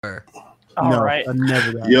All No, right. I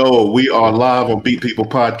never got it. Yo, we are live on Beat People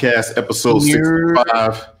Podcast, episode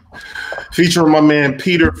 65. Featuring my man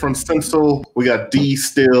Peter from Stencil. We got D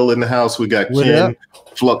still in the house. We got What Ken,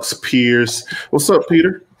 up? Flux Pierce. What's up,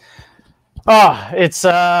 Peter? Oh, it's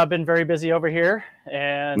been very busy over here,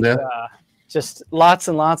 and Yeah. just lots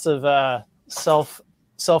and lots of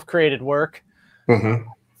self-created work. Mm-hmm.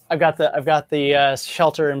 I've got the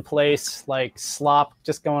shelter in place like slop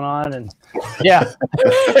just going on, and yeah.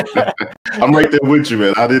 I'm right there with you,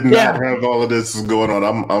 man. I did not have all of this going on.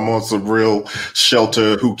 I'm on some real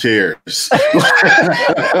shelter. Who cares?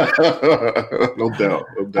 No doubt.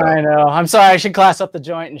 I know. I'm sorry. I should class up the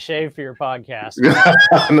joint and shave for your podcast.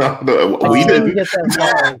 no, we didn't. Get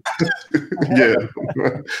that Yeah.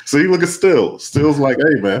 See, look at Still. Still's like,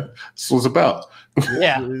 hey, man, this was about.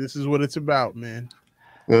 Yeah. This is what it's about, man.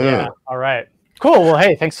 Yeah. All right. Cool. Well,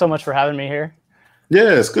 hey, thanks so much for having me here.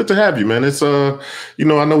 Yeah, it's good to have you, man. It's I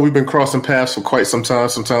know we've been crossing paths for quite some time.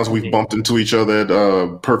 Sometimes we've bumped into each other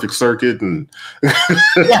at Perfect Circuit and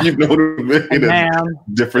you know what I mean? And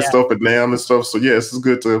different stuff at NAMM and stuff. So yeah, it's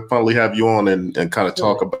good to finally have you on and kind of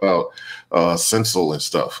talk about Stencil and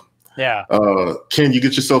stuff. Yeah. Can you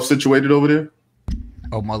get yourself situated over there?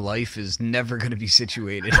 Oh, my life is never going to be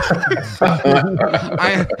situated.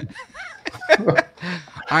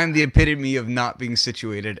 I'm the epitome of not being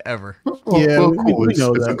situated ever. Yeah, cool. we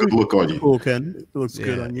know it's that. a good look on you. Cool, Ken. It looks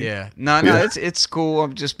good on you. Yeah. No, it's cool.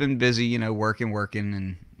 I've just been busy, working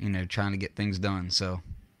and, trying to get things done. So.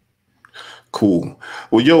 Cool.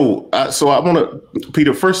 Well, yo, so I want to,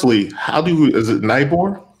 Peter, firstly, is it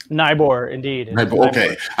Nibor? Nibor, indeed. Nibor,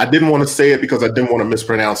 okay. I didn't want to say it because I didn't want to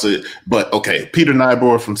mispronounce it, but okay. Peter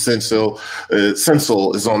Nibor from Stencil.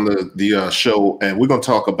 Stencil is on the show, and we're going to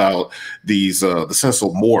talk about the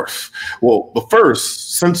Stencil Morph. Well, but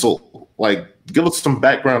first, Stencil, give us some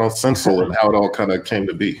background on Stencil and how it all kind of came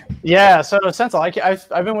to be. Yeah, so Stencil,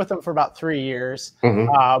 I've been with them for about 3 years,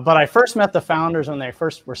 but I first met the founders when they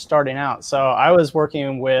first were starting out. So I was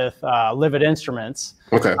working with Livid Instruments.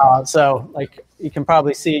 Okay. So you can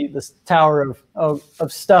probably see this tower of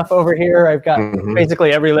stuff over here. I've got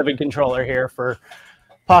basically every Livid controller here for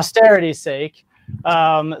posterity's sake.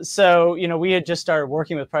 So we had just started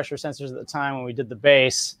working with pressure sensors at the time when we did the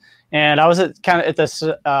bass, and I was at this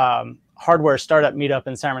hardware startup meetup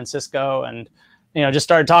in San Francisco, and just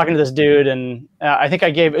started talking to this dude, and I think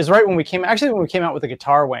it was right when we came out with the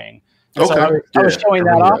guitar wing. And okay. So I was showing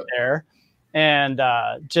that off there, and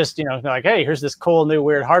just like, hey, here's this cool new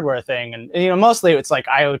weird hardware thing, and mostly it's like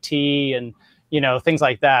IoT and things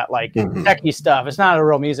like that, like techie stuff. It's not a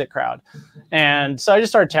real music crowd. And so I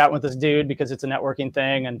just started chatting with this dude because it's a networking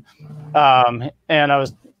thing, and I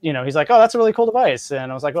was he's like, oh, that's a really cool device.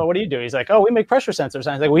 And I was like, well, what do you do? He's like, oh, we make pressure sensors. And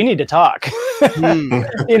I was like, we need to talk. It's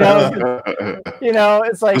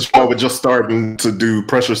like, this probably just starting to do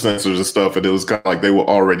pressure sensors and stuff, and it was kind of like they were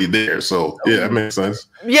already there. So yeah, that makes sense.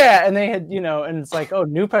 Yeah, and they had, and it's like, oh,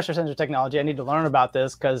 new pressure sensor technology. I need to learn about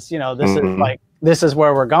this because this is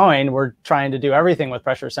where we're going. We're trying to do everything with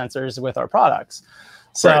pressure sensors with our products.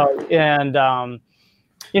 So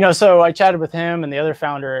so I chatted with him and the other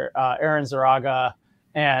founder, Aaron Zaraga.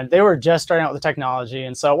 And they were just starting out with the technology.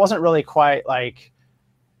 And so it wasn't really quite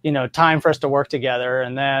time for us to work together.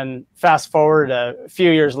 And then fast forward a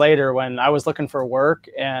few years later when I was looking for work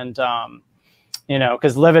and,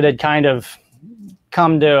 because Livid had kind of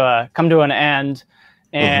come to an end.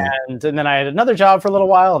 And then I had another job for a little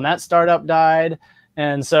while and that startup died.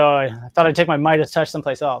 And so I thought I'd take my Midas Touch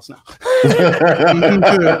someplace else now.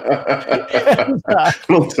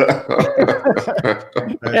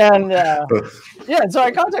 And so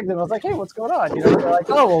I contacted them. I was like, hey, what's going on? They're like,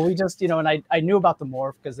 oh, well, we just, and I knew about the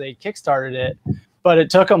Morph because they kickstarted it, but it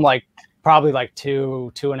took them probably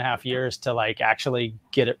 2.5 years to actually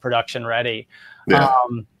get it production ready. Yeah.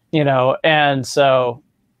 And so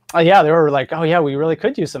they were like, oh yeah, we really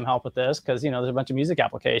could use some help with this because there's a bunch of music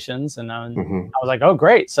applications, and I was like, oh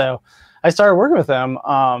great. So I started working with them,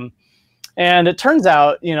 and it turns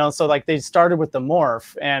out, so they started with the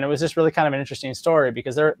Morph, and it was just really kind of an interesting story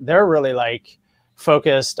because they're really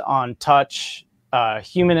focused on touch,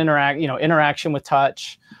 human interaction with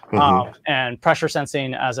touch, and pressure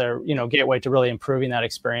sensing as a gateway to really improving that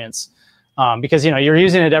experience, because you're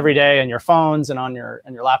using it every day on your phones and on your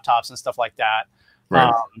laptops and stuff like that.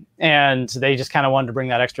 Right. And they just kind of wanted to bring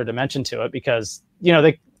that extra dimension to it because, they're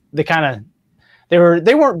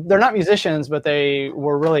not musicians, but they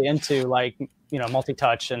were really into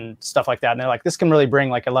multi-touch and stuff like that. And they're like, this can really bring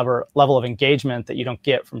a level of engagement that you don't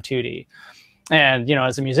get from 2D. And, you know,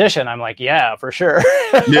 as a musician, I'm like, yeah, for sure.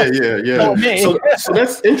 Yeah. So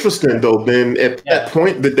that's interesting, though, Ben. At that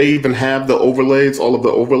point, did they even have the overlays, all of the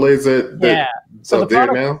overlays that so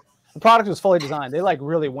the product was fully designed. They like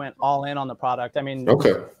really went all in on the product. I mean,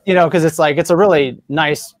 okay, you know, because it's a really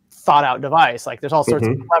nice thought out device. Like there's all sorts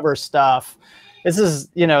of clever stuff. This is,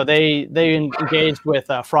 you know, they engaged with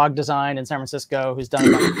Frog Design in San Francisco, who's done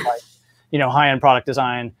like, you know, high end product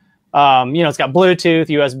design. You know, it's got Bluetooth,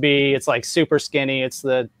 USB. It's like super skinny. It's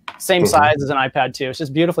the same size as an iPad 2. It's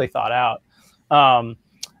just beautifully thought out.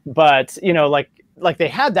 But you know, like they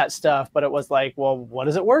had that stuff, but it was like, well, what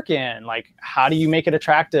does it work in? Like, how do you make it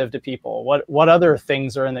attractive to people? What other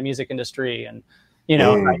things are in the music industry? And you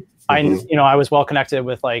know, I was well connected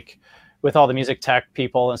with all the music tech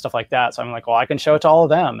people and stuff like that. So I'm like, well, I can show it to all of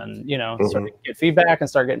them, and you know, sort of get feedback and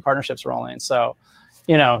start getting partnerships rolling. So,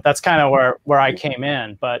 you know, that's kind of where I came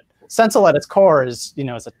in. But Stencil at its core is, you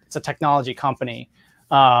know, it's a technology company.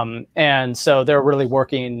 And so they're really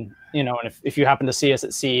working, you know, and if you happen to see us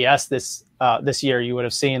at CES this year, you would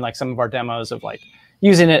have seen like some of our demos of like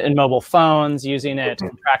using it in mobile phones, using it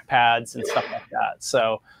in trackpads and stuff like that.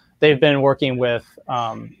 So they've been working with,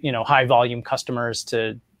 you know, high volume customers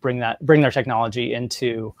to bring their technology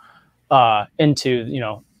into, you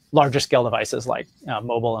know, larger scale devices like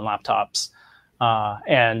mobile and laptops.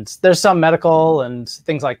 And there's some medical and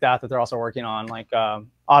things like that they're also working on, like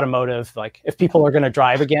automotive. Like if people are going to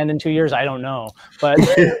drive again in 2 years, I don't know, but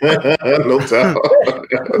no doubt.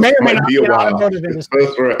 may or may not be an automotive industry.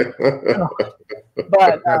 That's right.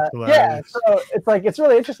 But yeah, so it's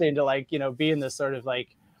really interesting to like, you know, be in this sort of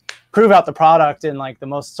like prove out the product in like the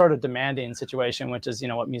most sort of demanding situation, which is, you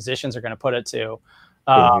know, what musicians are going to put it to.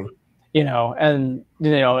 You know, and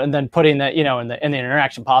then putting that, you know, in the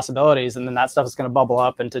interaction possibilities, and then that stuff is going to bubble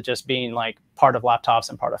up into just being like part of laptops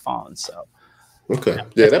and part of phones. So, okay,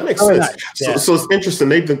 yeah, that makes sense. Nice. So it's interesting.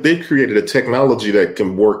 They've created a technology that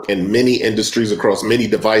can work in many industries across many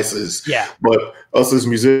devices. Yeah, but us as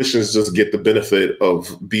musicians just get the benefit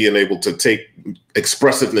of being able to take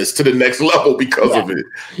expressiveness to the next level because of it.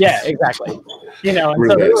 Yeah, exactly. You know, and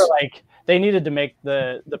really so they were like, they needed to make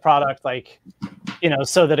the product like, you know,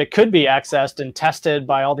 so that it could be accessed and tested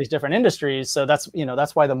by all these different industries. So that's, you know,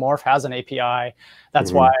 that's why the Morph has an API.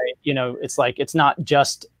 That's why, you know, it's like, it's not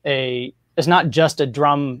just a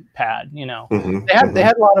drum pad, you know. They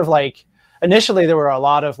had a lot of like, initially there were a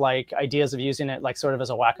lot of like ideas of using it like sort of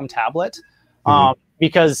as a Wacom tablet.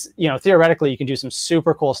 Because, you know, theoretically you can do some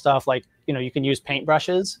super cool stuff. Like, you know, you can use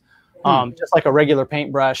paintbrushes, just like a regular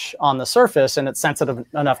paintbrush on the surface, and it's sensitive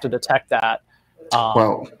enough to detect that.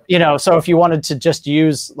 You know, so if you wanted to just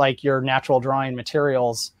use like your natural drawing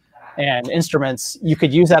materials and instruments, you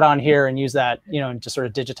could use that on here and use that, you know, and just sort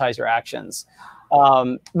of digitize your actions.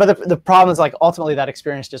 But the problem is like ultimately that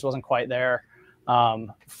experience just wasn't quite there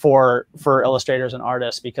for illustrators and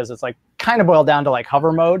artists, because it's like kind of boiled down to like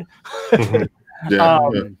hover mode.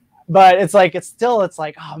 But it's like, it's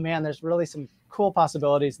like, oh man, there's really some cool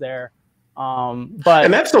possibilities there. And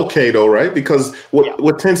that's okay though, right? Because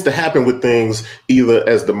what tends to happen with things, either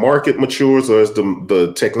as the market matures or as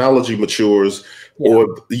the technology matures, or,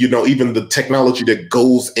 you know, even the technology that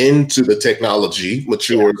goes into the technology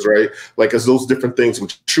matures, right? Like as those different things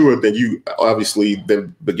mature, then you obviously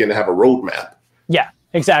then begin to have a roadmap. Yeah,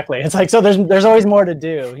 exactly. It's like, so there's always more to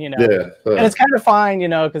do, you know. And it's kind of fine, you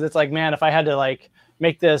know, because it's like, man, if I had to like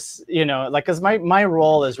make this, you know, like, because my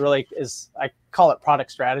role is I call it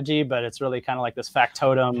product strategy, but it's really kind of like this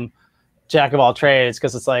factotum, jack of all trades,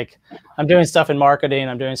 because it's like I'm doing stuff in marketing,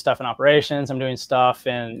 I'm doing stuff in operations, I'm doing stuff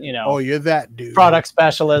in, you know, oh, you're that dude, product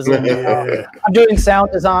specialism. I'm doing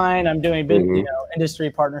sound design, I'm doing big, you know, industry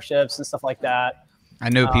partnerships and stuff like that. I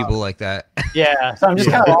know people like that. Yeah, so I'm just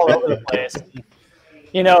kind of all over the place.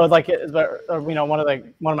 You know, like, you know, one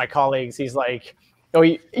of my colleagues, he's like, oh,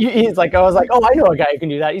 he's like, I was like, oh, I know a guy who can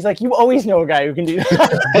do that. He's like, you always know a guy who can do that.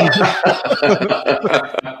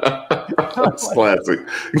 That's classic.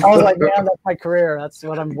 I was like, man, that's my career. That's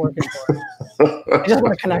what I'm working for. I just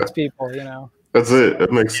want to connect people, you know. That's it.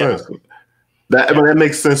 That makes sense. I mean, that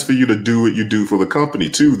makes sense for you to do what you do for the company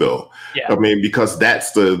too, though. I mean, because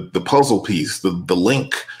that's the puzzle piece, the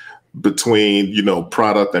link between, you know,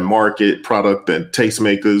 product and market, product and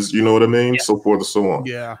tastemakers, you know what I mean? So forth and so on.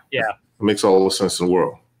 Yeah. It makes all the sense in the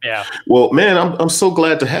world. Yeah. Well, man, I'm so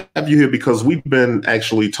glad to have you here, because we've been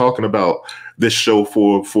actually talking about this show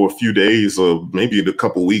for a few days, or maybe a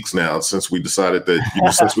couple weeks now, since we decided that, you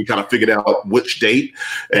know, since we kind of figured out which date,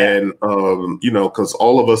 and you know, because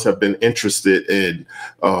all of us have been interested in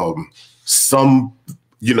some,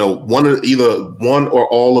 you know, either one or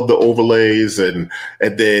all of the overlays, and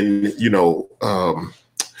then, you know,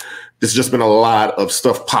 there's just been a lot of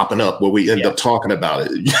stuff popping up where we end up talking about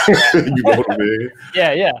it. You know what I mean?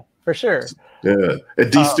 Yeah, for sure. Yeah.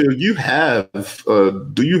 And D, still, you have,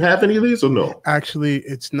 do you have any of these or no? Actually,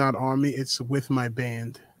 it's not on me. It's with my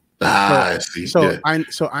band. I see. So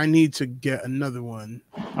I need to get another one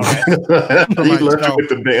for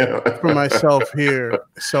myself here.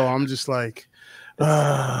 So I'm just like,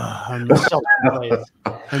 I miss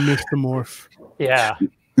the morph. Yeah.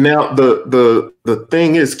 Now the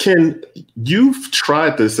thing is, Ken, you've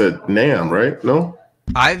tried this at NAMM, right? No?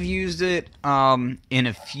 I've used it in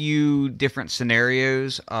a few different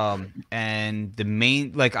scenarios, and the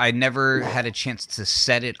main, like, I never had a chance to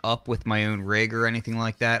set it up with my own rig or anything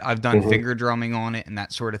like that. I've done finger drumming on it and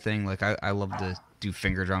that sort of thing. Like, I love to do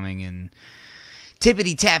finger drumming and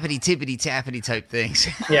tippity tappity type things.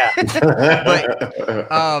 Yeah.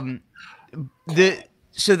 But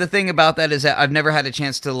so the thing about that is that I've never had a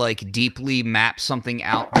chance to like deeply map something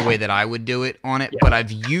out the way that I would do it on it, but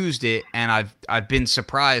I've used it and I've been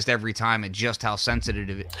surprised every time at just how sensitive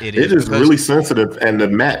it is. It is really sensitive, and the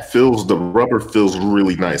rubber feels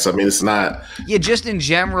really nice. I mean, it's not. Yeah, just in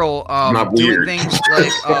general, not doing weird. things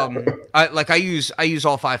like I use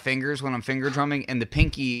all 5 fingers when I'm finger drumming, and the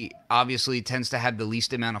pinky obviously tends to have the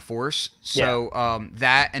least amount of force. So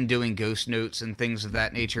that and doing ghost notes and things of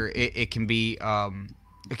that nature, it can be.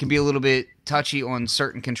 It can be a little bit touchy on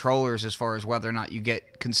certain controllers as far as whether or not you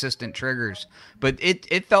get consistent triggers. But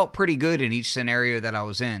it felt pretty good in each scenario that I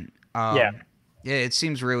was in. Yeah, it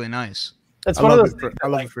seems really nice. It's one of those. I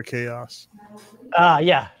love it for chaos.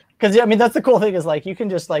 Yeah, because I mean that's the cool thing is like you can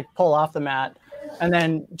just like pull off the mat and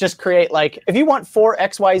then just create like if you want 4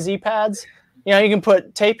 XYZ pads, you know, you can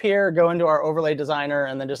put tape here, go into our overlay designer,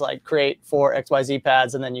 and then just like create 4 XYZ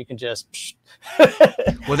pads, and then you can just.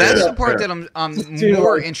 Well, that's the part that I'm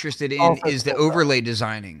more interested in is the overlay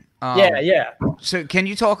designing. Yeah. So, can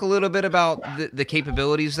you talk a little bit about the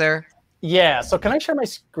capabilities there? Yeah. So, can I share my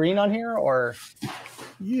screen on here, or?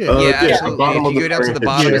 Yeah, absolutely. If you go down to the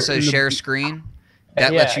bottom, it says share screen.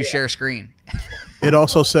 That lets you share screen. It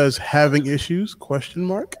also says having issues? ? Oh,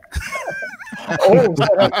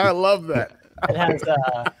 I love that. It has.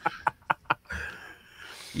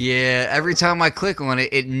 Yeah, every time I click on it,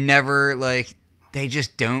 it never they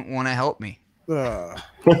just don't want to help me. They're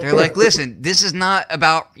like, listen, this is not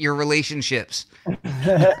about your relationships.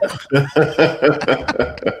 Right.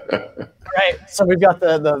 So we've got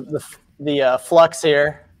the flux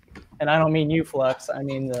here, and I don't mean you flux. I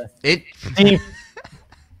mean the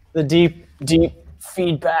deep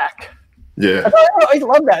feedback. Yeah, I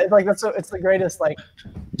love that. It's like it's the greatest. Like,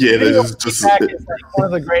 yeah, it's just like one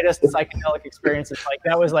of the greatest psychedelic experiences. Like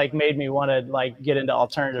that was like made me want to like get into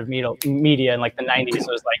alternative media in like the 90s. It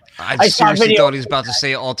was like I seriously thought he was about to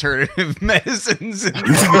say alternative medicines.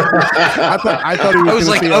 I thought he was.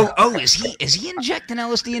 I was like, is he injecting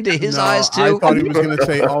LSD into his eyes too? I thought he was going to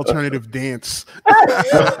say alternative dance.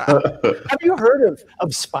 Have you heard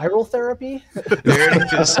of spiral therapy? There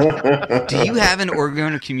it is. Do you have an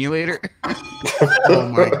orgone accumulator? Oh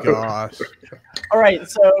my gosh. All right,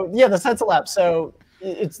 so yeah, the Stencil app. So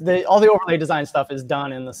it's all the overlay design stuff is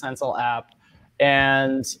done in the Stencil app,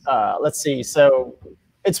 and let's see. So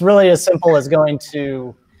it's really as simple as going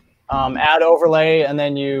to add overlay, and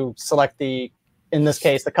then you select in this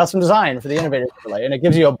case, the custom design for the innovative overlay, and it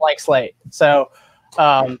gives you a blank slate. So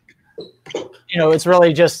it's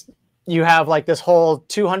really just you have like this whole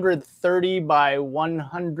 230 by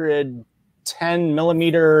 110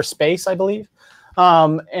 millimeter space, I believe.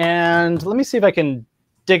 And let me see if I can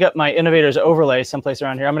dig up my innovators overlay someplace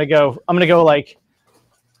around here. I'm gonna go like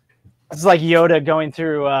it's like Yoda going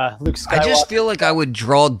through Luke Skywalker. I just feel like I would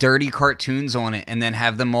draw dirty cartoons on it and then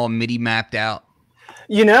have them all MIDI mapped out.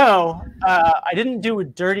 I didn't do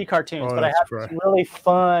dirty cartoons, but I had really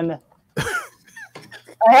fun.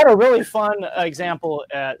 I had a really fun example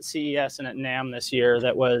at CES and at NAMM this year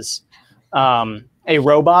that was a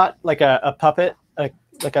robot, like a puppet.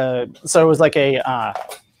 So it was like a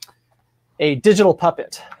digital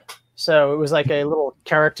puppet. So it was like a little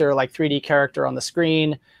character, like 3D character on the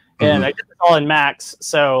screen, and I did it all in Max.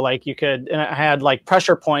 So like and I had like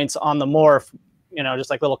pressure points on the morph,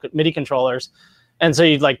 just like little MIDI controllers, and so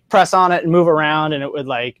you'd like press on it and move around, and it would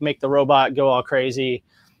like make the robot go all crazy.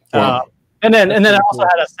 Wow. And then it also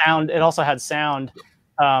had a sound. It also had sound.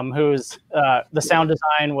 The sound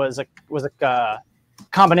design was a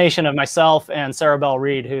combination of myself and Sarah Bell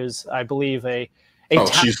Reed, who's I believe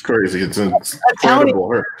she's crazy. It's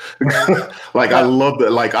incredible. Like I love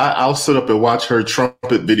that. Like I'll sit up and watch her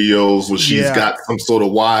trumpet videos where she's got some sort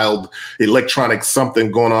of wild electronic something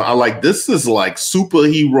going on. I like this is like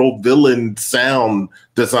superhero villain sound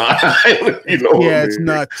design. It's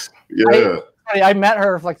nuts. I met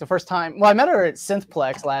her for like the first time. Well, I met her at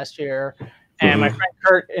Synthplex last year, and my friend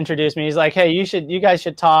Kurt introduced me. He's like, "Hey, you guys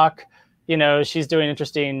should talk. You know, she's doing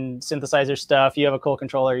interesting synthesizer stuff. You have a cool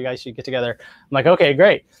controller. You guys should get together." I'm like, "Okay,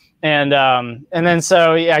 great." And then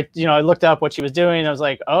so I looked up what she was doing. And I was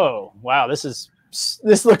like, "Oh, wow, this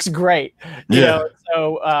looks great." You know,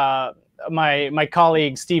 so my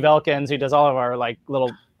colleague Steve Elkins, who does all of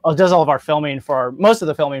our filming most of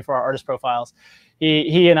the filming for our artist profiles,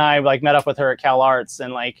 he and I like met up with her at Cal Arts,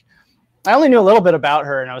 and like I only knew a little bit about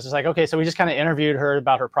her, and I was just like, okay, so we just kind of interviewed her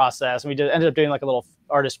about her process, and we ended up doing like a little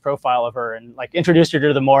artist profile of her, and like introduced her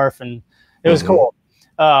to the Morph, and it was cool.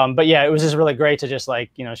 But yeah, it was just really great to just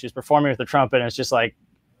like, you know, she was performing with the trumpet, and it's just like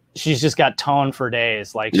she's just got tone for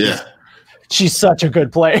days. Like she's such a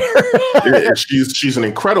good player. she's an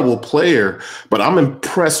incredible player, but I'm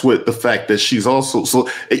impressed with the fact that she's also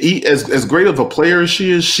as great of a player as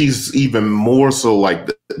she is, she's even more so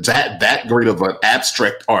like that great of an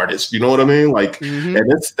abstract artist. You know what I mean? Like,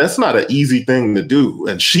 and that's not an easy thing to do,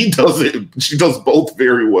 and she does it. She does both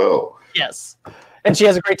very well. Yes, and she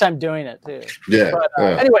has a great time doing it too. Yeah.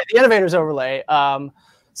 But anyway, the Innovators overlay.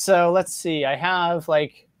 So let's see. I have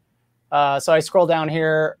like. So I scroll down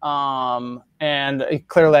here, and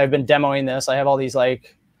clearly I've been demoing this. I have all these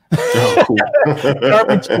like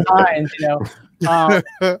garbage designs, you know.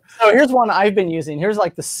 So here's one I've been using. Here's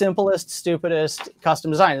like the simplest, stupidest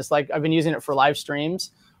custom design. It's like I've been using it for live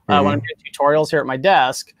streams when I'm doing tutorials here at my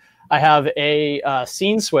desk. I have a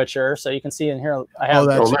scene switcher, so you can see in here. I have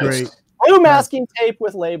that's great. Blue masking tape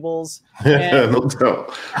with labels. And, no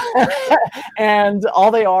doubt. And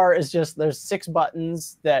all they are is just there's 6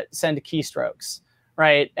 buttons that send keystrokes,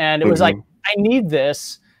 right? And it was like, I need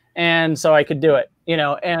this, and so I could do it, you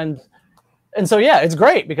know. And so yeah, it's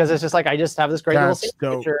great because it's just like I just have this great little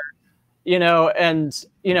signature, you know, and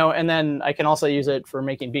then I can also use it for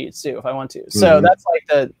making beats too if I want to. So that's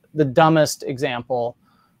like the dumbest example.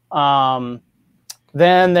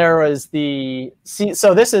 Then there was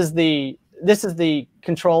so this is the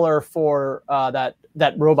controller for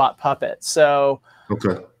that robot puppet. So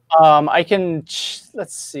I can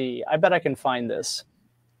let's see. I bet I can find this.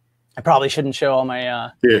 I probably shouldn't show all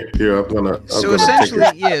my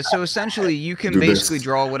So essentially you can basically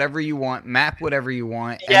draw whatever you want, map whatever you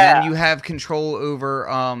want, and then you have control over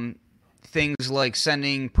things like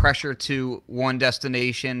sending pressure to one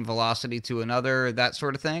destination, velocity to another, that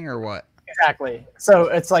sort of thing, or what? Exactly. So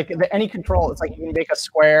it's like any control. It's like you can make a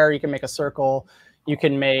square, you can make a circle, you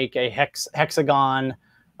can make a hexagon,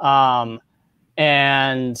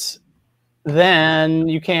 and then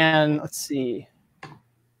you can let's see.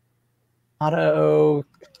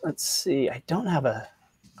 Let's see. I don't have a.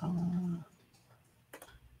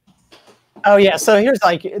 Oh yeah. So here's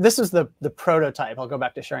like this is the prototype. I'll go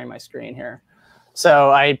back to sharing my screen here.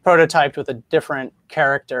 So I prototyped with a different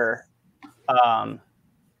character.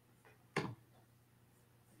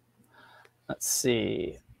 Let's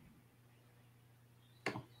see.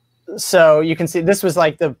 So you can see this was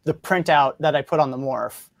like the printout that I put on the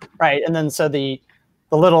Morph, right? And then so the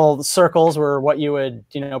little circles were what you would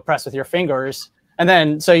press with your fingers, and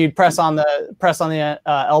then so you'd press on the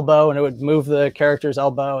elbow, and it would move the character's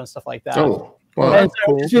elbow and stuff like that. Oh, wow, and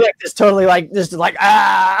so cool. Like this totally like just like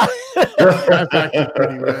ah. That's actually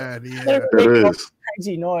pretty rad. Yeah, it is.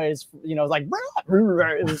 Crazy noise, it was like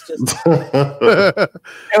it was just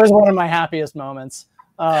it was one of my happiest moments.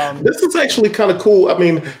 This is actually kind of cool. I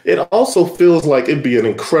mean, it also feels like it'd be an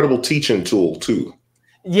incredible teaching tool too.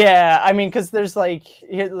 Yeah, I mean, because there's like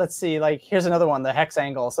here, let's see, like here's another one, the hex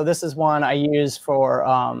angle. So this is one I use for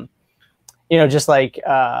just like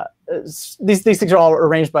these things are all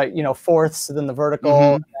arranged by fourths, then the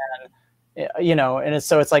vertical, and and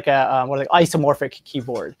it's like a isomorphic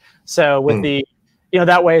keyboard. So with the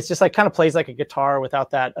that way it's just like kind of plays like a guitar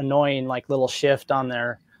without that annoying like little shift on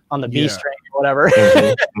the B string or whatever.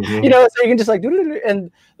 So you can just like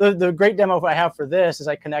and the great demo I have for this is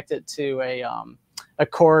I connect it to a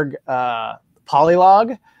Korg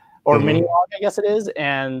Polylog or Minilog, I guess it is,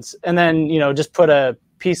 and then just put a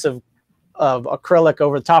piece of acrylic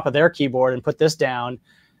over the top of their keyboard and put this down,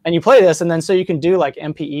 and you play this, and then so you can do like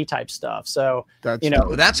MPE type stuff. So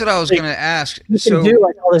that's what I was going to ask. You can do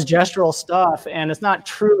like all this gestural stuff, and it's not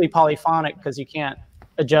truly polyphonic because you can't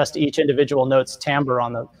adjust each individual note's timbre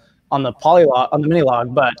on the Polylog, on the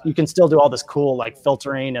Minilog, but you can still do all this cool like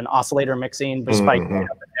filtering and oscillator mixing despite going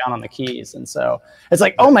up and down on the keys. And so it's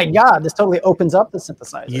like, oh my God, this totally opens up the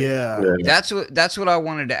synthesizer. Yeah. That's what I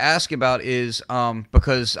wanted to ask about is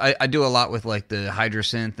because I do a lot with like the Hydra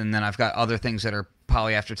synth, and then I've got other things that are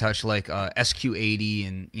Poly Aftertouch, like SQ80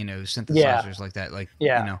 and, you know, synthesizers like that. Like, you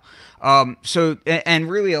know. So, and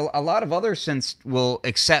really a lot of other synths will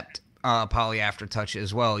accept Poly Aftertouch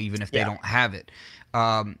as well, even if they don't have it.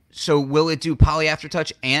 So will it do Poly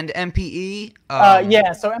Aftertouch and MPE?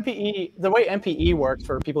 Yeah, so MPE, the way MPE works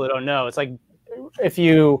for people who don't know, it's like if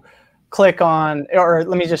you click on, or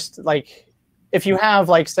let me just like, if you have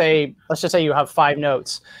like, say, let's just say you have 5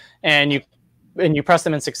 notes and you press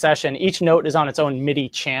them in succession, each note is on its own MIDI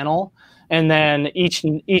channel. And then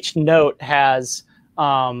each note has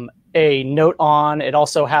a note on. It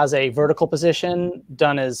also has a vertical position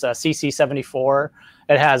done as CC74.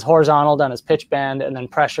 It has horizontal done as pitch bend, and then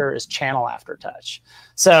pressure is channel aftertouch.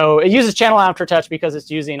 So it uses channel aftertouch because it's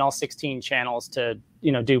using all 16 channels to,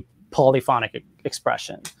 you know, do polyphonic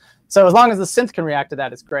expression. So as long as the synth can react to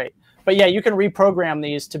that, it's great. But yeah, you can reprogram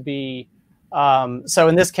these to be, so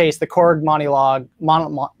in this case, the Korg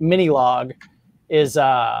Mini-Log is,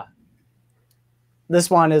 this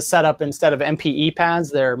one is set up instead of MPE pads,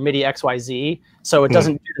 they're MIDI XYZ. So it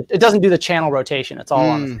doesn't do the channel rotation. It's all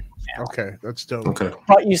on the channel. Okay, that's dope. Okay.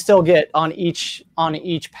 But you still get on each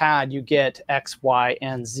pad, you get X, Y,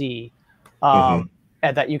 and Z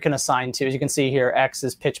and that you can assign to. As you can see here, X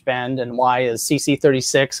is pitch bend and Y is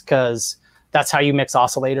CC36 because that's how you mix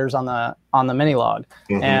oscillators on the Mini-Log.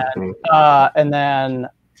 And then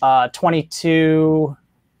 22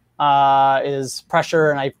 is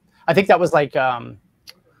pressure, and I think that was like a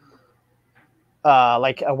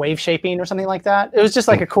wave shaping or something like that. It was just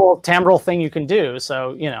like a cool timbral thing you can do.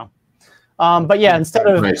 So, you know, but yeah, instead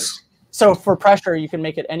of, so for pressure, you can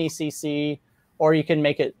make it any CC, or you can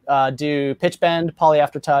make it do pitch bend, Poly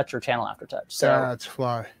Aftertouch, or channel aftertouch. So that's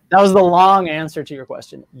fly. That was the long answer to your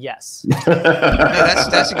question. Yes. No,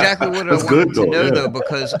 that's exactly what I wanted to know, though,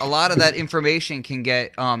 because a lot of that information can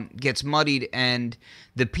get gets muddied, and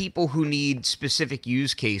the people who need specific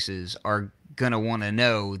use cases are gonna want to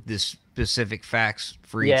know this specific facts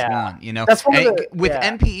for each one. You know, that's with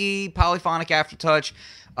MPE, polyphonic aftertouch.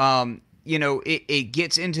 You know, it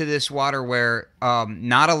gets into this water where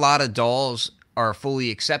not a lot of DAWs are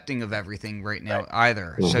fully accepting of everything right now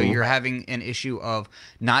either. So you're having an issue of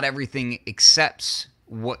not everything accepts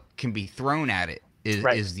what can be thrown at it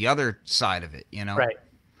is the other side of it, you know? Right.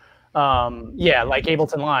 Yeah, like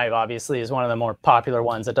Ableton Live obviously is one of the more popular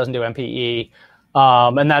ones that doesn't do MPE.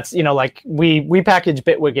 And that's, you know, like we package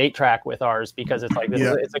Bitwig 8-track with ours because it's like,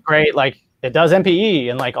 it's a great, like it does MPE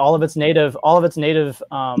and like all of its native,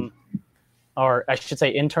 or I should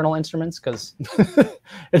say internal instruments, because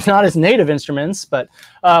it's not its native instruments, but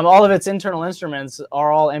all of its internal instruments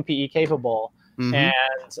are all MPE capable. And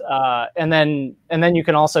then you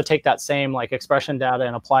can also take that same like expression data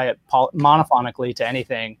and apply it monophonically to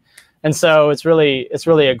anything. And so it's really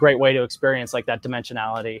a great way to experience like that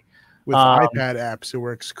dimensionality. With iPad apps, it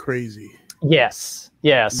works crazy. Yes.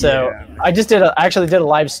 Yeah. So I actually did a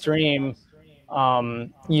live stream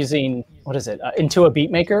using, what is it? Intua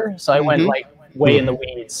Beatmaker. So I went like way in the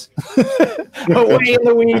weeds, way in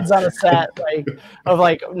the weeds on a set, like of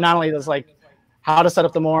like, not only this, like how to set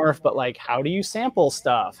up the morph, but like, how do you sample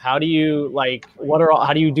stuff? How do you like,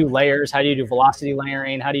 how do you do layers? How do you do velocity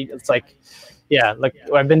layering? It's like, yeah, like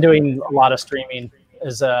I've been doing a lot of streaming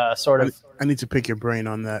as a sort of. I need to pick your brain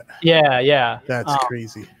on that. Yeah. That's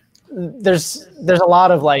crazy. There's a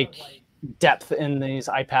lot of like depth in these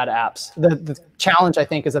iPad apps. The challenge, I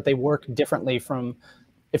think, is that they work differently from,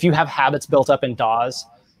 if you have habits built up in DAWs,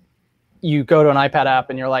 you go to an iPad app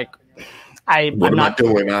and you're like, what am I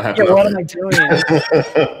doing? And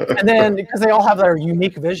then because they all have their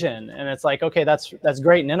unique vision, and it's like, okay, that's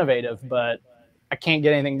great and innovative, but I can't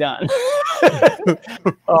get anything done.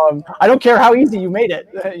 I don't care how easy you made it.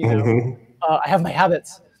 You know, I have my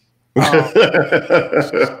habits. So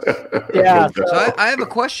I have a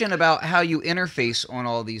question about how you interface on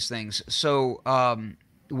all these things. So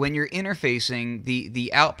when you're interfacing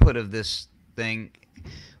the output of this thing,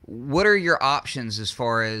 what are your options as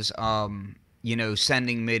far as you know,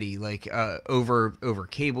 sending MIDI, like over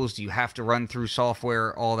cables? Do you have to run through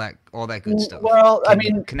software, all that good stuff? Well, I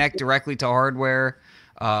mean, connect directly to hardware.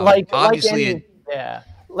 Like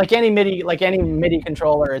any MIDI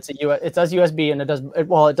controller, it does USB and it does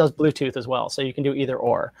Bluetooth as well, so you can do either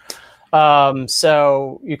or.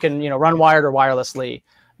 So you can, you know, run wired or wirelessly.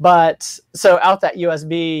 But so out that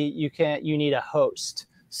USB, you need a host.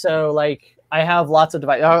 So like I have lots of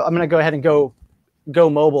devices. I'm going to go ahead and go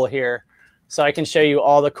mobile here, so I can show you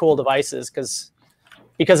all the cool devices because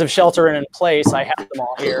of sheltering in place, I have them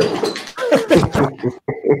all here.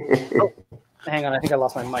 Oh, hang on, I think I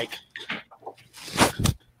lost my mic.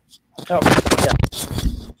 Oh, yeah.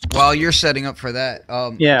 While you're setting up for that,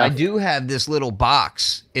 yeah, I do have this little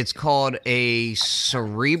box. It's called a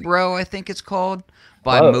Cerebro, I think it's called,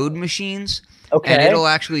 by Mode Machines. Okay. And it'll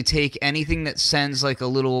actually take anything that sends like a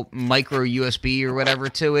little micro USB or whatever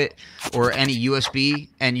to it, or any USB,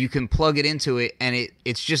 and you can plug it into it, and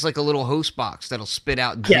it's just like a little host box that'll spit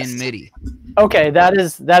out DIN MIDI. Okay, that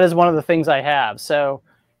is one of the things I have. So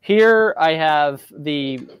here I have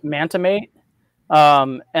the Mantamate,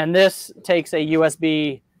 and this takes a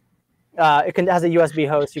USB. It has a USB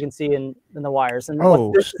host. You can see in the wires, and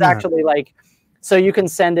what this is actually like. So you can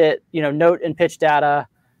send it, note and pitch data,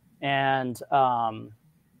 and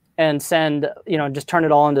send, just turn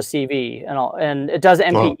it all into CV, and it does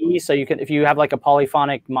MPE. So you can, if you have like a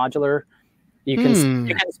polyphonic modular, you can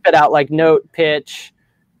spit out like note, pitch,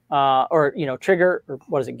 or trigger, or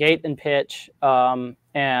what is it, gate and pitch,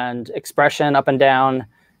 and expression up and down,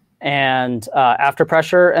 and after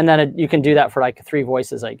pressure, and then you can do that for like 3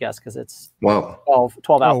 voices, I guess, because it's 12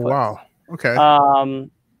 outputs. Oh wow, okay.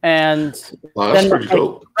 And that's pretty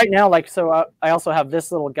cool. Right now, I also have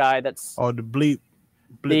this little guy that's the bleep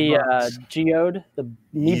the Geode, the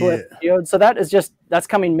Neblip Geode. So that's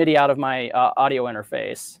coming MIDI out of my audio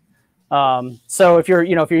interface. So if you're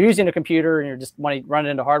using a computer and you're just want to run it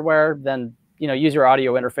into hardware, then use your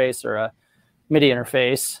audio interface or a MIDI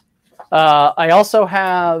interface. I also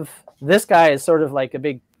have this guy is sort of like a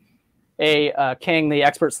King, the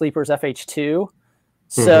Expert Sleepers FH2.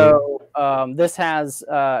 So this has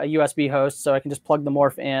a USB host, so I can just plug the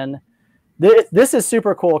morph in. This is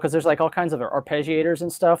super cool because there's like all kinds of arpeggiators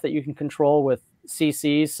and stuff that you can control with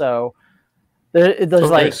CC. So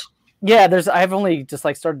there's I've only just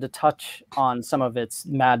like started to touch on some of its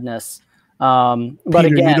madness. But Peter,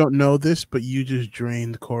 again, you don't know this, but you just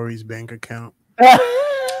drained Corey's bank account.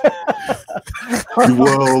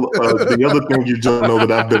 Well, the other thing you don't know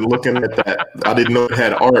that I've been looking at that. I didn't know it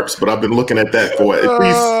had ARPs, but I've been looking at that for at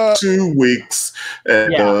least 2 weeks.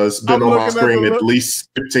 And it's been on my screen at least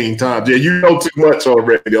 15 times. Yeah, you know too much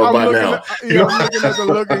already by now. I'm looking at the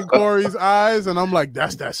look in Corey's eyes, and I'm like,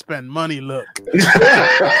 that's that spend money look.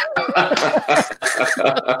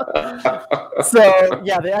 So,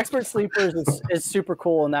 yeah, the Expert Sleepers is super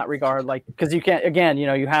cool in that regard. Like, because you can't, again,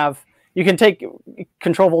 you can take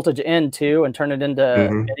control voltage in too and turn it into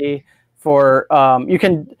MIDI for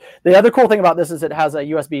the other cool thing about this is it has a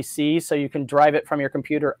USB-C, so you can drive it from your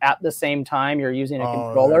computer at the same time you're using a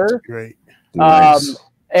controller. That's great. Nice.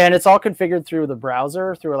 And it's all configured through the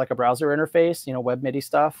browser, through like a browser interface, web MIDI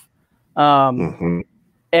stuff.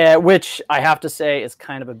 Which I have to say is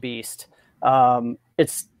kind of a beast.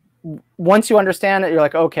 It's once you understand it, you're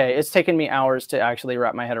like, okay, it's taken me hours to actually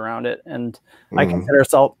wrap my head around it, and I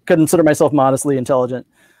consider myself modestly intelligent.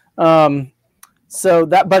 But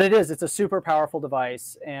it's a super powerful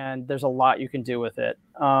device, and there's a lot you can do with it.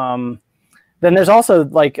 Then there's also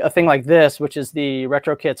like a thing like this, which is the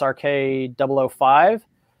RetroKits RK005.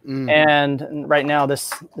 And right now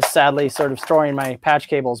this is sadly sort of storing my patch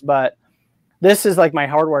cables, but this is like my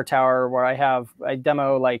hardware tower where I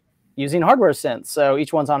demo like using hardware synths. So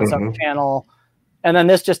each one's on its own channel. And then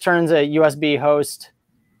this just turns a USB host.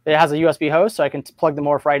 It has a USB host, so I can plug the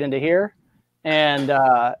morph right into here and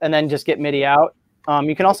then just get MIDI out.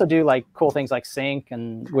 You can also do like cool things like sync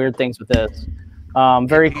and weird things with this.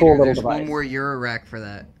 Very cool little device. One more Eurorack for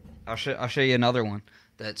that. I'll show you another one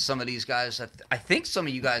that some of these guys, I think some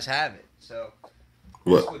of you guys have it. So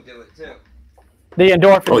this would do it too. The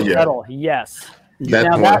Endorphin pedal, yes. That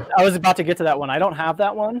I was about to get to that one. I don't have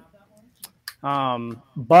that one.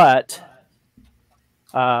 But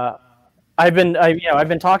I've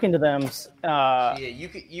been talking to them. You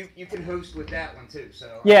can host with that one too.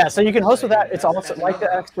 So so you can host with that. It's also like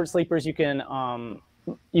the Expert Sleepers. You can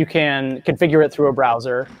configure it through a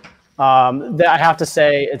browser. I have to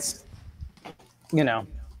say it's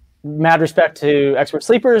mad respect to Expert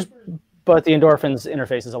Sleepers, but the Endorphins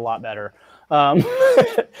interface is a lot better.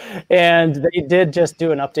 And they did just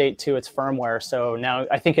do an update to its firmware, so now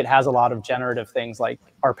I think it has a lot of generative things like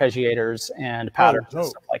arpeggiators and patterns and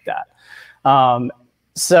stuff like that.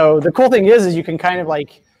 So the cool thing is you can kind of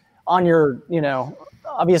like on your,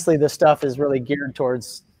 obviously this stuff is really geared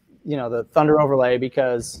towards, the Thunder overlay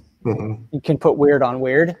because you can put weird on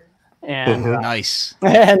weird. And nice.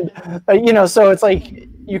 And so it's like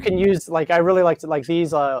you can use like I really like to like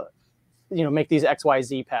these make these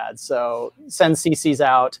XYZ pads. So send CCs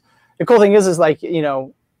out. The cool thing is like,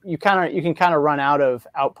 you can kind of run out of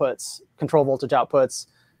outputs, control voltage outputs.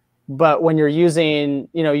 But when you're using,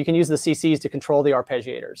 you can use the CCs to control the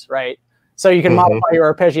arpeggiators, right? So you can modify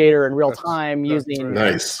your arpeggiator in real time using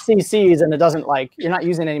CCs, and it doesn't like, you're not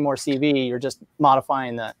using any more CV, you're just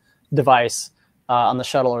modifying the device. on the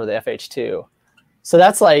shuttle or the FH2. So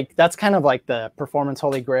that's kind of like the performance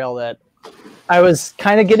holy grail that I was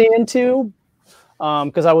kind of getting into,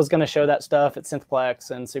 because I was going to show that stuff at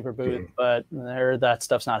Synthplex and Superbooth, but that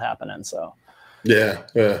stuff's not happening. So. Yeah.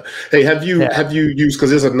 Hey, have you used, because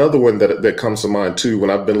there's another one that comes to mind too. When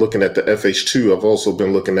I've been looking at the FH2, I've also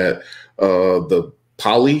been looking at the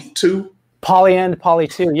Poly 2. Poly and Poly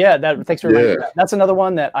 2. Yeah, thanks for reminding me. That's another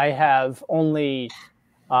one that I have only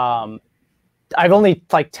I've only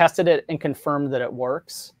like tested it and confirmed that it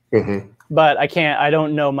works. But I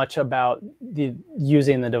don't know much about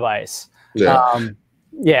using the device.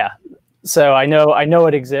 So I know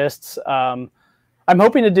it exists. I'm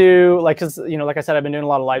hoping to do, because like I said, I've been doing a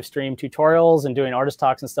lot of live stream tutorials and doing artist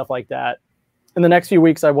talks and stuff like that. In the next few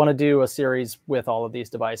weeks, I want to do a series with all of these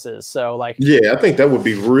devices. So I think that would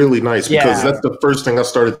be really nice, because that's the first thing I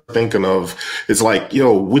started thinking of. It's like,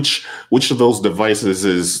 which of those devices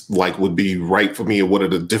is would be right for me, and what are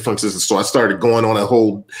the differences? And so I started going on a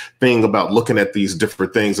whole thing about looking at these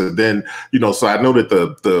different things. And then, so I know that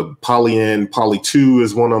the Poly 2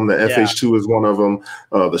 is one of them. The FH2 is one of them.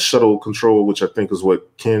 The shuttle control, which I think is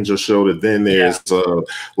what Ken just showed. And then there's the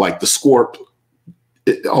Scorp.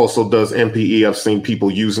 It also does MPE. I've seen people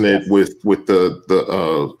using it with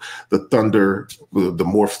the Thunder, the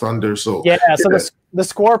Morph Thunder. So the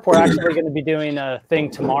Scorp, we're actually going to be doing a thing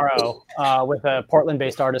tomorrow with a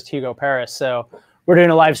Portland-based artist, Hugo Paris. So we're doing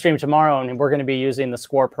a live stream tomorrow, and we're going to be using the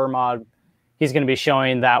Scorp HerMod. He's going to be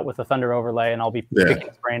showing that with the Thunder overlay, and I'll be picking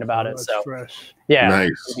his brain about it. So fresh.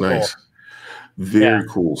 Nice. Cool. Very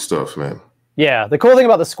cool stuff, man. Yeah, the cool thing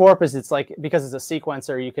about the Scorp is it's because it's a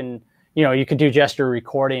sequencer, you can do gesture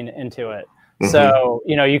recording into it. So,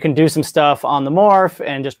 you can do some stuff on the Morph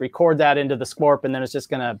and just record that into the Scorp, and then it's just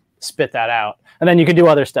going to spit that out. And then you can do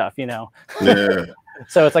other stuff, Yeah.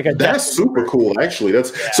 So it's that's super cool, actually.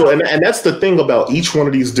 And that's the thing about each one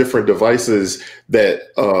of these different devices that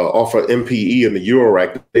offer MPE and the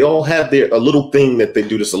Eurorack. They all have a little thing that they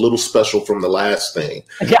do that's a little special from the last thing.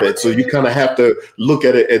 So you kind of have to look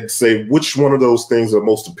at it and say which one of those things are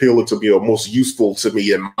most appealing to me or most useful to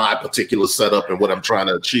me in my particular setup and what I'm trying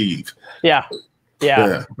to achieve. Yeah.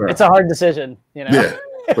 It's a hard decision, Yeah,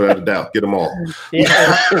 without a doubt. Get them all.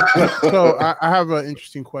 So I have an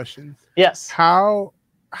interesting question. Yes. How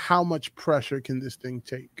much pressure can this thing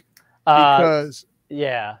take? Because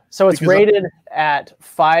so it's rated at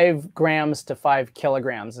 5 grams to 5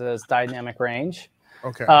 kilograms as dynamic range.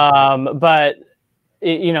 Okay. But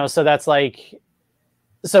so that's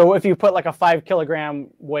so if you put a 5 kilogram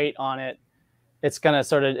weight on it, it's gonna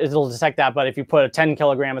it'll detect that. But if you put a 10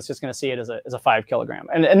 kilogram, it's just gonna see it as a 5 kilogram.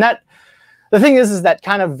 And that the thing is that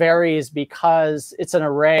kind of varies because it's an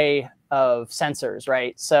array of sensors,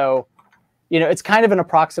 right? So it's kind of an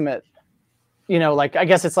approximate, I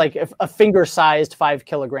guess it's like if a finger-sized 5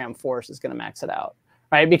 kilogram force is going to max it out,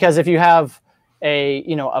 right? Because if you have a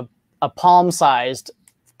palm-sized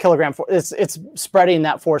kilogram force, it's spreading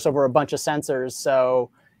that force over a bunch of sensors. So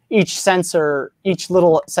each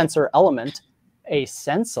little sensor element, a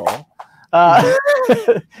sensor,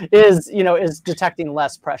 is detecting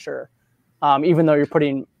less pressure, even though you're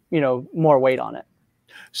putting more weight on it.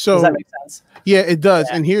 So does that make sense? Yeah, it does.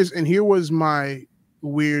 And here was my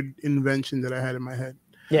weird invention that I had in my head.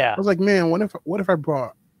 Yeah. I was like, man, what if I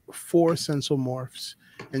brought 4 sensor morphs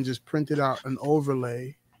and just printed out an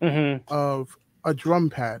overlay of a drum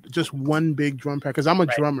pad, just one big drum pad, because I'm a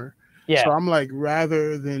drummer. Yeah. So I'm like,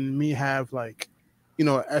 rather than me have a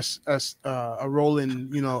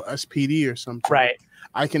Roland, SPD or something. Right.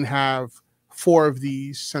 I can have 4 of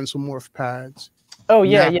these sensor morph pads. Oh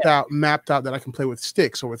mapped out that I can play with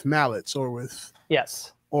sticks or with mallets or with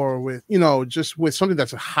just with something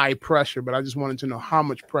that's a high pressure. But I just wanted to know how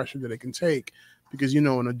much pressure that it can take, because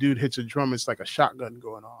when a dude hits a drum, it's like a shotgun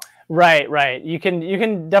going on. Right. You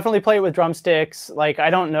can definitely play it with drumsticks. I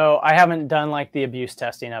don't know, I haven't done the abuse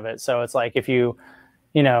testing of it. So it's if you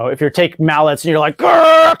take mallets and you're like,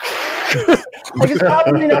 it's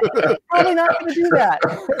probably not going to do that.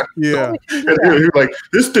 Yeah. You're like,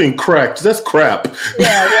 this thing cracked. That's crap. And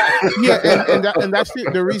that's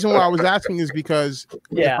the reason why I was asking is because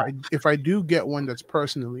if I do get one that's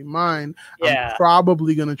personally mine, I'm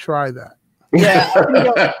probably going to try that. Yeah. So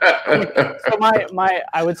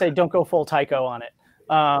I would say don't go full Tycho on it.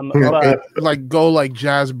 But go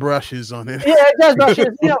jazz brushes on it. Yeah, jazz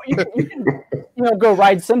brushes. You can go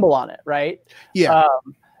ride cymbal on it, right? Yeah.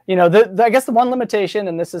 I guess the one limitation,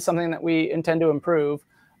 and this is something that we intend to improve,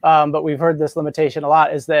 but we've heard this limitation a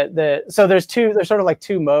lot, is that there's sort of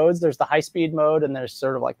 2 modes. There's the high speed mode, and there's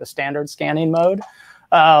sort of the standard scanning mode.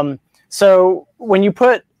 So when you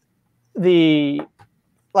put the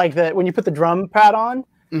like when you put the drum pad on,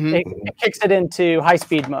 it kicks it into high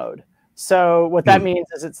speed mode. So what that means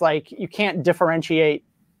is it's like you can't differentiate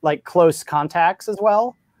like close contacts as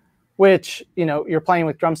well, which, you know, you're playing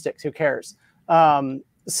with drumsticks, who cares?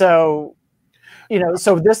 So, you know,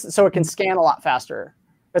 so it can scan a lot faster.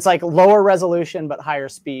 It's like lower resolution but higher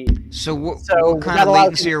speed. So what kind of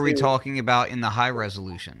latency are we talking about in the high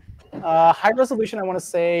resolution? High resolution, I want to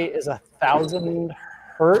say, is 1,000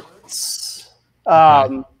 hertz.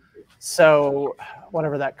 So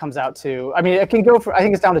whatever that comes out to. I mean, it can go for, I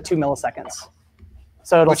think it's down to 2 milliseconds.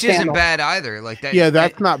 So which isn't bad either. Like that. Yeah,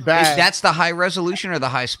 that's not bad. That's the high resolution or the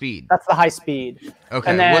high speed? That's the high speed. Okay.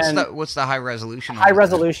 And then what's the high resolution? High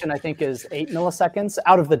resolution, I think, is 8 milliseconds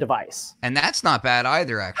out of the device. And that's not bad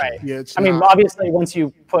either, actually. Right. Yeah, I mean, obviously, once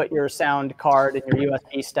you put your sound card and your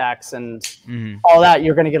USB stacks and all that,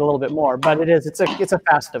 you're going to get a little bit more. But it's a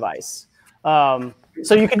fast device.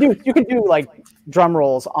 So you can do like drum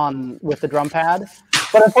rolls with the drum pad,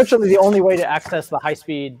 but unfortunately, the only way to access the high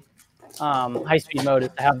speed mode is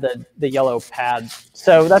to have the yellow pad.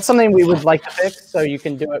 So that's something we would like to fix. So you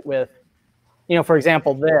can do it with, you know, for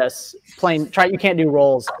example, you can't do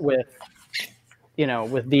rolls with, you know,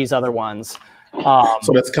 with these other ones.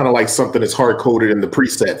 So that's kind of like something that's hard coded in the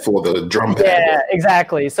preset for the drum pad. Yeah,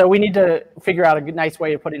 exactly. So we need to figure out a nice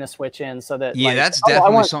way of putting a switch in so that that's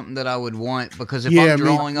definitely something that I would want, because if I'm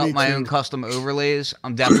drawing up my own custom overlays,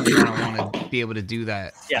 I'm definitely going to want to be able to do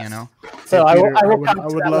that. Yes. You know. So I would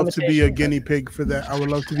love to be a guinea pig for that. I would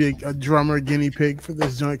love to be a drummer guinea pig for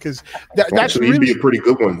this joint, because that's really be a pretty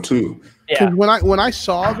good one too. Yeah. When I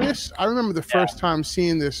saw this, I remember the first time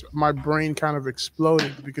seeing this, my brain kind of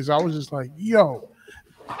exploded, because I was just like, yo,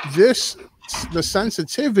 the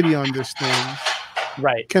sensitivity on this thing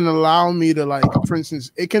can allow me to, like, for instance,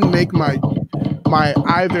 it can make my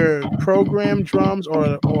either program drums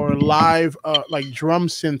or live like drum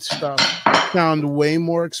synth stuff sound way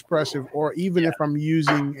more expressive, or even if I'm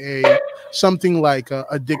using something like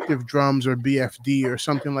Addictive Drums or BFD or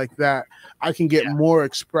something like that, I can get more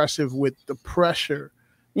expressive with the pressure.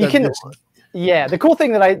 The cool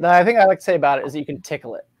thing that I think I like to say about it is that you can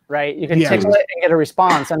tickle it, right? You can tickle it and get a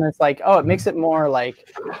response, and it's like, oh, it makes it more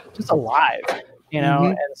like just alive, you know?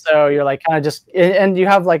 And so you're like kind of just, and you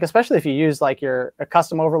have like, especially if you use like a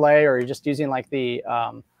custom overlay, or you're just using like the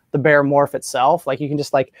bare morph itself, like you can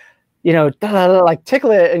just like, you know, like tickle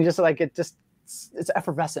it and just like it's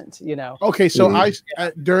effervescent, you know. Okay, so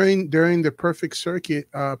during the Perfect Circuit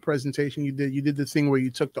presentation you did the thing where you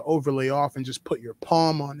took the overlay off and just put your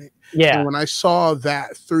palm on it. Yeah. And when I saw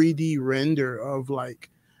that 3D render of like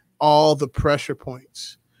all the pressure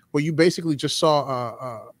points, where you basically just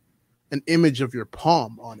saw an image of your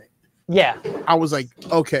palm on it. Yeah. I was like,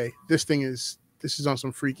 okay, this is on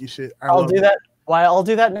some freaky shit. I'll do that. Why, I'll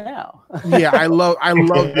do that now. Yeah, I loved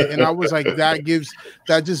it, and I was like, that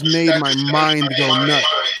just made my mind go nuts.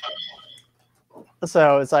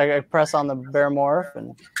 So it's like I press on the bare morph,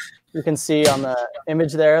 and you can see on the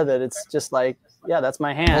image there that it's just like, yeah, that's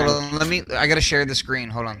my hand. Hold on, I gotta share the screen.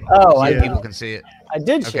 Hold on. Oh, people can see it. I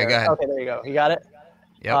did share. Go ahead. Okay, there you go. You got it.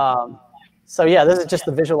 Yep. So yeah, this is just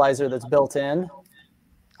the visualizer that's built in.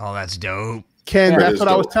 Oh, that's dope. Ken, that's what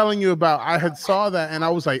I was telling you about. I had saw that and I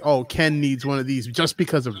was like, oh, Ken needs one of these just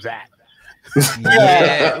because of that.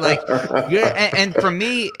 And for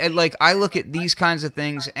me, like, I look at these kinds of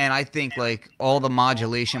things and I think like all the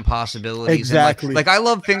modulation possibilities. Exactly. And like I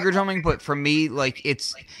love finger drumming, but for me, like,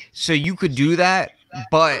 it's so you could do that,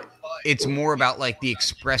 but it's more about like the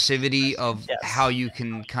expressivity of how you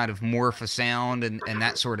can kind of morph a sound and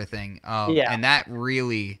that sort of thing. And that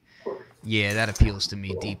really, that appeals to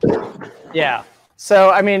me deeply. Yeah. So,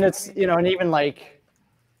 I mean, it's, you know, and even like,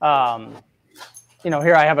 you know,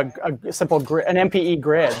 here I have a simple grid, an MPE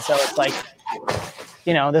grid. So it's like,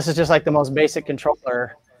 you know, this is just like the most basic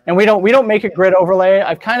controller, and we don't make a grid overlay.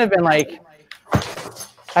 I've kind of been like,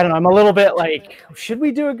 I don't know, I'm a little bit like, should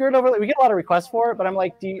we do a grid overlay? We get a lot of requests for it, but I'm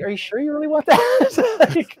like, are you sure you really want that?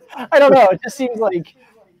 Like, I don't know. It just seems like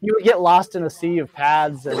you would get lost in a sea of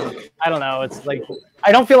pads, and I don't know. It's like,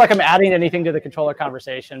 I don't feel like I'm adding anything to the controller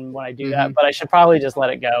conversation when I do that, but I should probably just let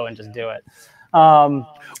it go and just do it.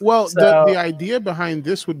 The idea behind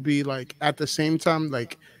this would be like, at the same time,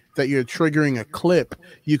 like that you're triggering a clip,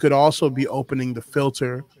 you could also be opening the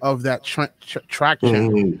filter of that track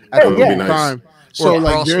channel at the same time. So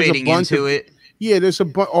like, there's a bunch into it. Yeah, there's a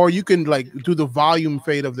or you can like do the volume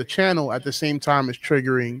fade of the channel at the same time as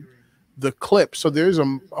triggering the clip. So there's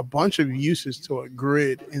a bunch of uses to a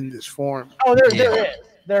grid in this form. Oh,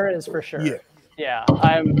 there is for sure. Yeah,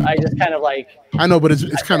 I just kind of like, I know, but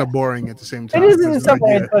it's kind of boring at the same time. It is in some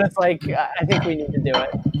ways, but it's like, I think we need to do it,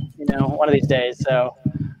 you know, one of these days. So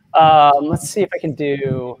Let's see if I can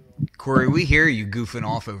do. Corey, we hear you goofing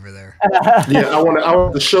off over there. Yeah, I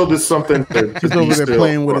want to show this something. He's over there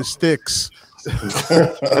playing with his sticks.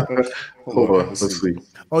 Hold on, let's see.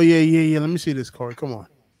 Oh yeah. Let me see this, Corey. Come on.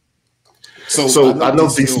 So I know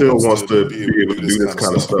D still wants to be able to do this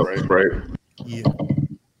kind of stuff, right? Yeah.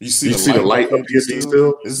 You see the light up here, D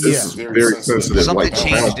still? This is very sensitive. Something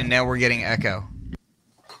changed, and now we're getting echo.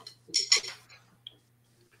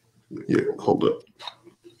 Yeah, hold up.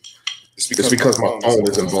 It's because my phone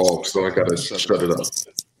is involved, so I gotta shut it up.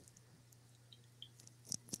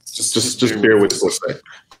 Just bear with us a second.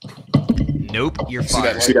 Nope, you're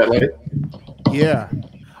fine. See that light? Yeah.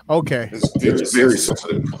 Okay. It's very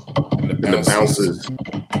sensitive. And the bounces.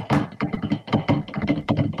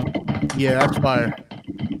 Yeah, that's fire.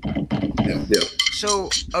 Yeah. So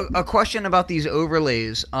a question about these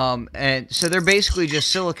overlays. And so they're basically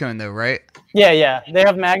just silicone, though, right? Yeah. They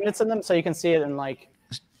have magnets in them, so you can see it in like.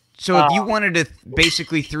 So if you wanted to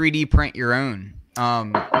basically 3D print your own, you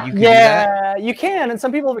can do that? Yeah, you can. And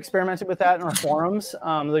some people have experimented with that in our forums.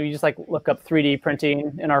 You just like look up 3D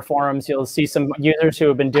printing in our forums. You'll see some users who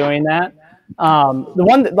have been doing that. The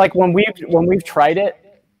one that, like when we've tried it,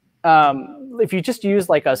 if you just use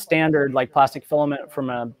like a standard like plastic filament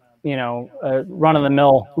from a run of the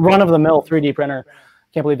mill 3D printer,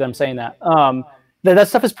 can't believe that I'm saying that. That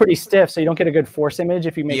stuff is pretty stiff, so you don't get a good force image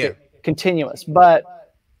if you make it continuous. But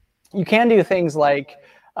you can do things like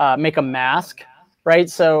make a mask, right?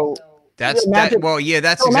 So that's exactly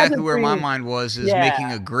where my mind was,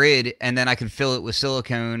 making a grid, and then I can fill it with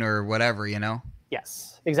silicone or whatever,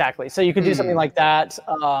 Yes, exactly. So you could do something like that.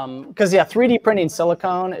 Because 3D printing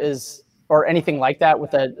silicone is, or anything like that,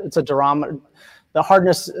 it's a durometer, the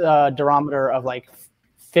hardness durometer of like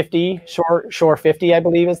 50, Shore 50, I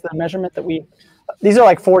believe is the measurement that these are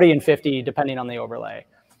like 40 and 50 depending on the overlay.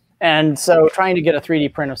 And so trying to get a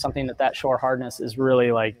 3D print of something that Shore hardness is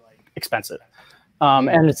really like expensive.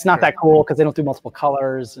 And it's not that cool because they don't do multiple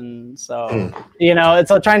colors. And so,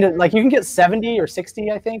 it's like trying to, like, you can get 70 or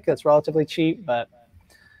 60, I think. That's relatively cheap, but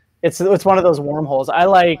it's one of those wormholes. I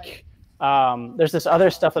like, there's this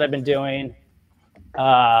other stuff that I've been doing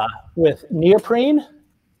with neoprene.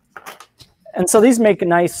 And so these make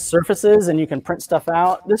nice surfaces and you can print stuff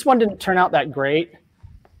out. This one didn't turn out that great,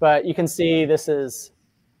 but you can see this is,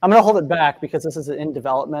 I'm going to hold it back because this is in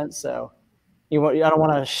development. So I don't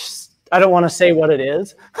want to say what it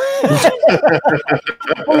is.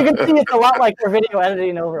 Well, you can see it's a lot like our video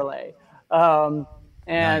editing overlay. But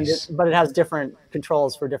it has different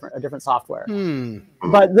controls for different software.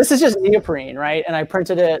 But this is just neoprene, right? And I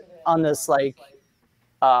printed it on this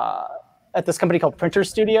at this company called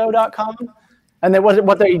printerstudio.com. And then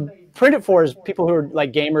what they print it for is people who are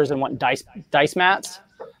like gamers and want dice mats.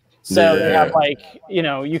 So they have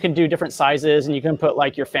you can do different sizes and you can put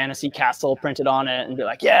like your fantasy castle printed on it and be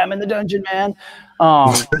like, yeah, I'm in the dungeon, man.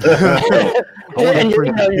 And your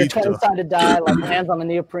 20-sided die like lands on the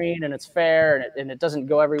neoprene and it's fair and it doesn't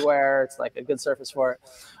go everywhere. It's like a good surface for it.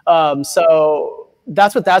 So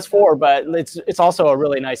that's what that's for, but it's also a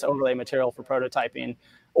really nice overlay material for prototyping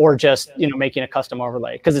or just, making a custom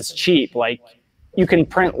overlay because it's cheap. Like you can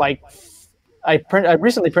print I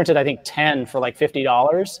recently printed, I think 10 for like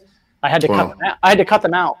 $50. I had to cut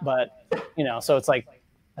them out, but so it's like,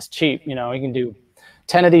 that's cheap. You can do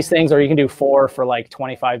 10 of these things, or you can do 4 for like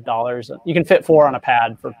 $25. You can fit 4 on a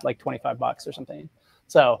pad for like $25 or something.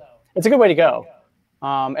 So it's a good way to go.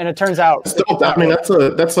 And it turns out, I mean,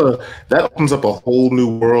 that opens up a whole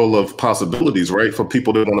new world of possibilities, right? For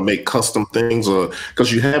people that want to make custom things, or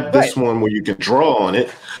because you have this one where you can draw on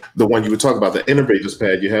it, the one you were talking about, the Innovators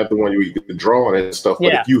pad, you have the one where you can draw on it and stuff.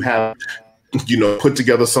 But if you have, put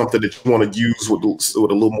together something that you want to use with a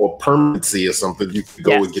little more permanency or something, you can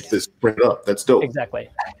go and get this printed up. That's dope. Exactly.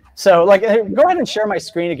 So go ahead and share my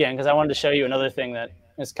screen again, because I wanted to show you another thing that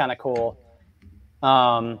is kind of cool.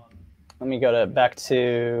 Let me go back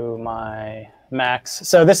to my Max.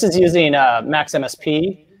 So this is using Max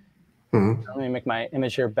MSP. Let me make my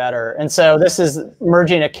image here better. And so this is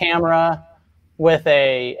merging a camera with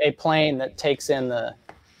a plane that takes in the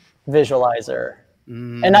visualizer.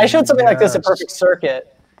 And I showed something like this at Perfect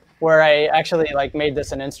Circuit, where I actually made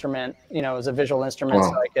this an instrument, as a visual instrument,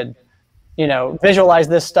 so I could, visualize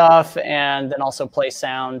this stuff and then also play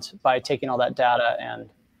sound by taking all that data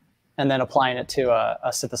and then applying it to a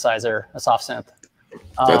synthesizer, a soft synth.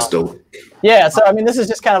 That's dope. Yeah, so I mean, this is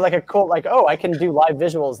just kind of like a cool, I can do live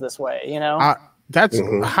visuals this way, That's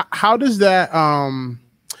how does that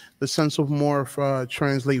the SensoMorph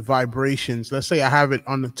translate vibrations? Let's say I have it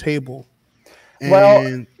on the table.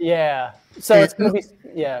 So it's gonna be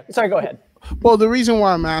Sorry, go ahead. Well, the reason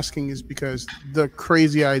why I'm asking is because the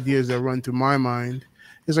crazy ideas that run through my mind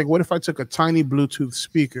is like, what if I took a tiny Bluetooth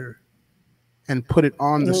speaker and put it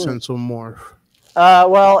on the Sensor Morph?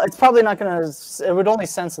 Well, it's probably not going to. It would only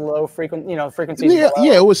sense low frequencies. Yeah,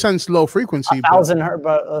 it would sense low frequency. 1,000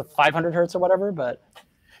 hertz, 500 hertz or whatever. But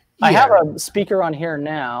I have a speaker on here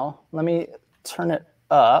now. Let me turn it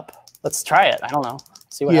up. Let's try it. I don't know.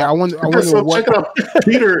 See what happens. I wonder what. Check it out.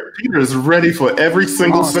 Peter is ready for every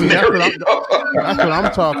single scenario. That's what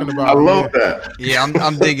I'm talking about. I love that. Yeah,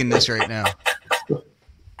 I'm digging this right now.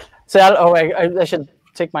 So, I should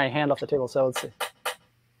take my hand off the table. So let's see.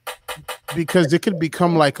 Because it could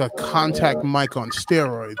become like a contact mic on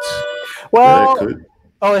steroids. Well,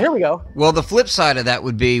 here we go. Well, the flip side of that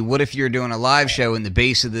would be, what if you're doing a live show and the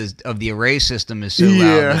bass of the array system is so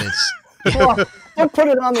loud that it's... Well, don't put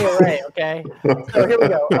it on the array, okay? So here we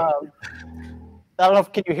go. I don't know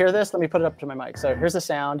if can you hear this? Let me put it up to my mic. So here's the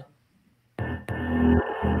sound.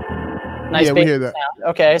 Nice bass we hear that. sound.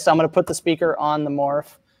 Okay, so I'm going to put the speaker on the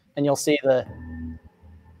Morph, and you'll see the...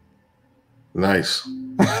 Nice.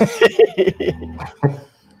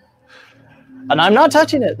 And I'm not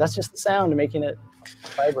touching it. That's just the sound making it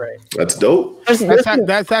vibrate. That's dope.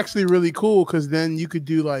 That's actually really cool, because then you could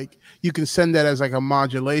do like, you can send that as like a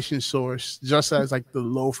modulation source, just as like the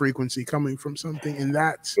low frequency coming from something, and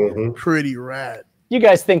that's pretty rad. You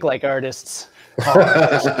guys think like artists.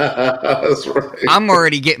 That's right. I'm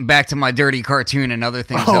already getting back to my dirty cartoon and other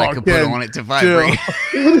things that I could put on it to vibrate.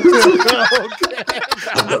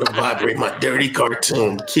 I'm gonna vibrate my dirty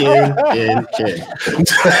cartoon, Ken.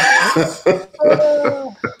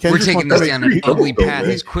 We're taking this down an ugly path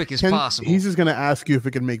as quick as possible. He's just gonna ask you if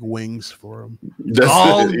it can make wings for him.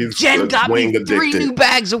 Jen got me 3 new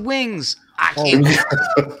bags of wings. I can't.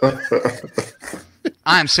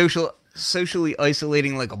 I am socially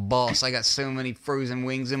isolating like a boss. I got so many frozen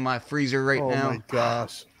wings in my freezer right now. Oh my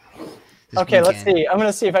gosh. Okay, let's see. I'm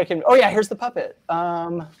gonna see if I can. Oh yeah, here's the puppet.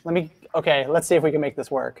 Let's see if we can make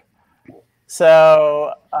this work.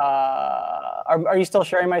 So, are you still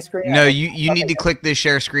sharing my screen? No, you need to click this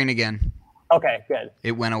share screen again. Okay, good.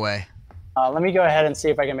 It went away. Let me go ahead and see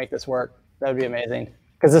if I can make this work. That would be amazing.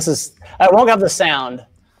 Because I won't have the sound,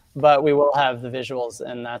 but we will have the visuals,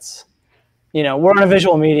 and that's, we're on a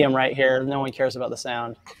visual medium right here. No one cares about the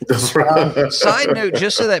sound. That's right. Side note,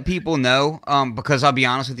 just so that people know, because I'll be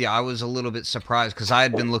honest with you, I was a little bit surprised because I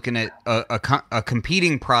had been looking at a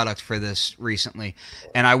competing product for this recently,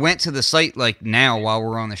 and I went to the site like now while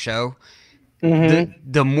we're on the show. The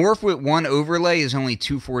Morph with 1 overlay is only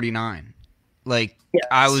 $249. Like, yes.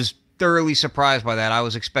 I was thoroughly surprised by that. I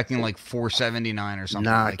was expecting like $479 or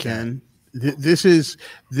something. Nah, like Ken. This is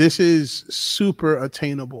super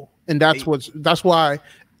attainable. And that's why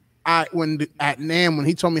when at NAMM, when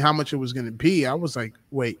he told me how much it was going to be, I was like,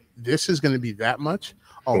 wait, this is going to be that much?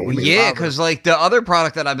 Oh, yeah, because like the other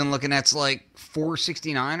product that I've been looking at's like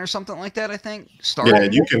 $469 or something like that, I think. Yeah,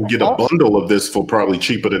 and you can get a bundle of this for probably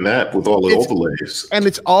cheaper than that with all the overlays. And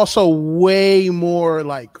it's also way more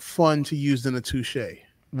like fun to use than a Touche.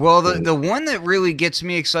 Well, the one that really gets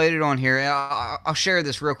me excited on here, I'll share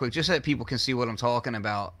this real quick just so that people can see what I'm talking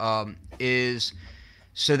about, is...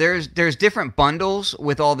 So there's different bundles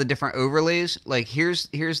with all the different overlays. Like here's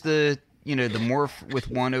the the Morph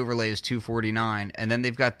with 1 overlay is $249, and then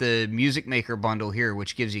they've got the Music Maker bundle here,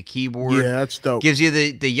 which gives you keyboard. Yeah, that's dope. Gives you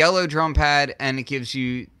the yellow drum pad, and it gives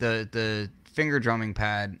you the finger drumming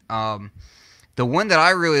pad. The one that I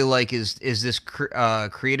really like is this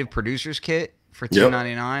Creative Producers Kit for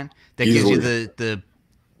 $299. That gives you the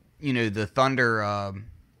the Thunder.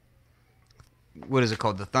 What is it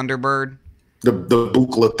called? The Thunderbird. The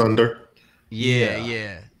Buchla Thunder.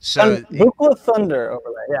 Yeah. So Buchla Thunder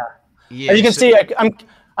overlay. Yeah. As you can see, I'm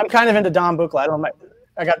kind of into Don Buchla.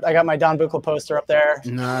 I got my Don Buchla poster up there.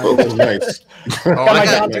 Nice.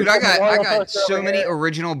 I got so many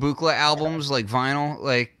original Buchla albums, like vinyl.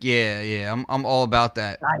 Like I'm all about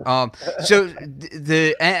that. Nice. So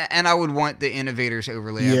and I would want the Innovators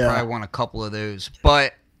overlay. I probably want a couple of those,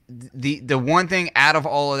 but. The one thing out of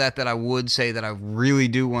all of that I would say that I really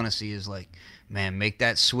do want to see is like, man, make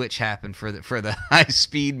that switch happen for the high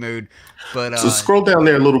speed mode. But so scroll down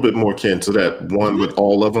there a little bit more, Ken, to that one with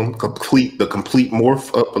all of them. Complete Morph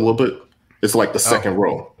up a little bit. It's like the second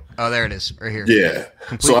row. Oh, there it is, right here. Yeah.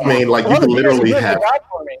 Complete so I mean, like you can literally have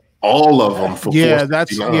all of them for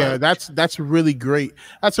that's really great.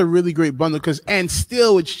 That's a really great bundle and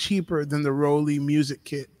still it's cheaper than the Roly Music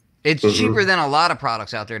Kit. It's cheaper than a lot of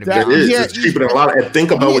products out there. It's cheaper than a lot. And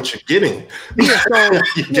think about what you're getting. You're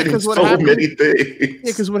getting so many things. Yeah,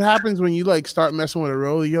 because what happens when you like start messing with a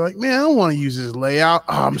roller, you're like, man, I don't want to use this layout.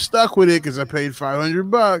 Oh, I'm stuck with it because I paid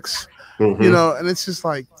 $500. You know, and it's just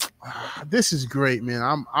like, this is great,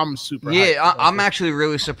 man. I'm super. Yeah, I'm actually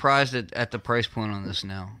really surprised at the price point on this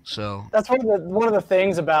now. So that's one of the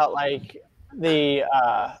things about like the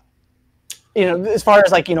you know, as far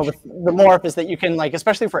as like, you know, with the morph is that you can like,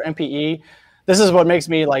 especially for MPE, this is what makes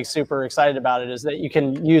me like super excited about it, is that you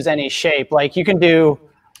can use any shape. Like you can do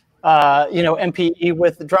you know, MPE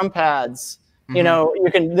with drum pads. You know, you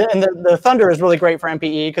can, and the Thunder is really great for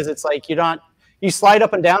MPE because it's like you slide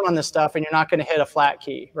up and down on this stuff and you're not going to hit a flat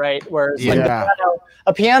key, right? Whereas like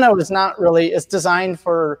a piano is not really, it's designed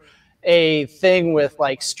for a thing with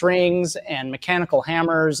like strings and mechanical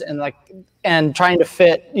hammers and trying to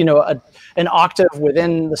fit, you know, an octave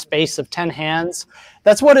within the space of 10 hands.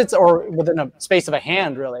 That's what it's, or within a space of a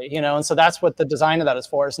hand, really, you know? And so that's what the design of that is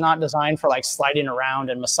for. It's not designed for like sliding around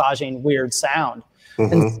and massaging weird sound.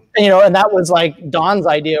 And, you know, and that was like Don's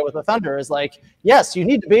idea with the Thunder is like, yes, you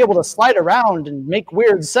need to be able to slide around and make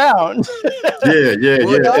weird sound. He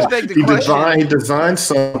designed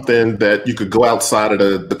something that you could go outside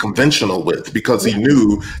of the conventional with, because he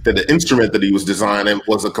knew that the instrument that he was designing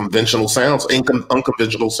was a conventional sound,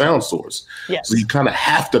 unconventional sound source. Yes. So you kind of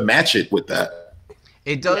have to match it with that.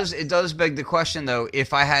 It does. It does beg the question, though.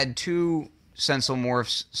 If I had two Sensel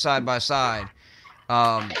morphs side by side,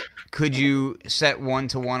 could you set one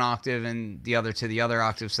to one octave and the other to the other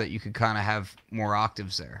octave so that you could kind of have more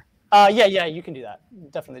octaves there? Yeah, you can do that.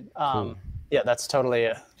 Definitely. Cool. Yeah, that's totally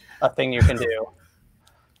a thing you can do.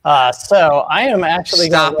 So I am actually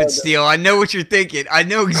Stop it, Steele. I know what you're thinking. I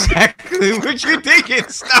know exactly what you're thinking.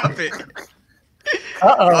 Stop it.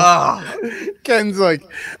 Ken's like,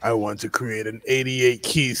 I want to create an 88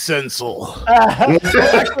 key Sensel. There's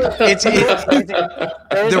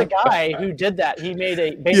a guy who did that. He made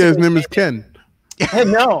his name is Ken.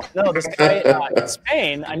 No, this guy in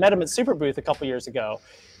Spain. I met him at Super Booth a couple years ago.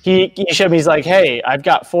 He showed me. He's like, hey, I've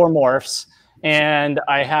got 4 morphs, and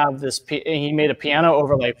I have this. He made a piano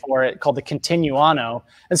overlay for it called the Continuano,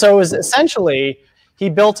 and so it was essentially. He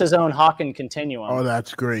built his own Hawken Continuum. Oh,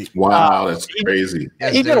 that's great! Wow, that's crazy.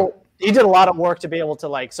 He did a lot of work to be able to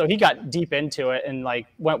like. So he got deep into it and like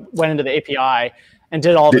went into the API and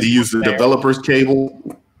did all. Did he use the developer's cable?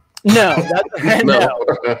 No, no.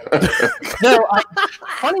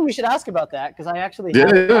 Funny, we should ask about that because I actually.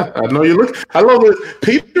 Yeah. I know you look. I love it.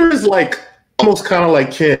 Peter is like almost kind of like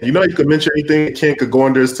Ken. You know, you could mention anything. Ken could go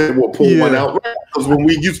under his table and pull one out. Because when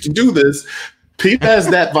we used to do this. Pete has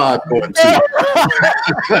that vibe going too.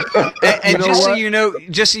 And just so you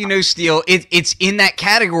know, Steele, it's in that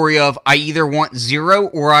category of I either want 0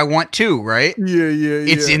 or I want 2, right? Yeah.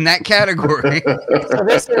 It's in that category.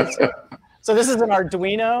 So this is an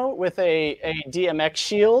Arduino with a DMX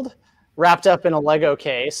shield wrapped up in a Lego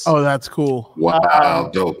case. Oh, that's cool. Wow,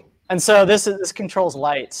 dope. And so this controls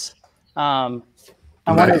lights.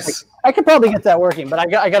 Nice. I could probably get that working, but I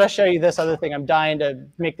got to show you this other thing. I'm dying to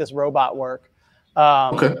make this robot work.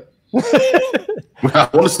 Okay. I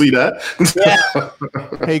want to see that. Yeah.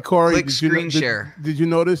 Hey, Corey, click screen share. Did you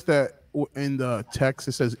notice that in the text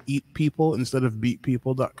it says eat people instead of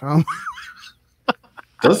beatpeople.com?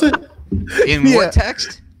 Does it? In what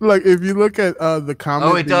text? Like if you look at the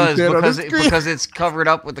comment. Oh, it does because it's covered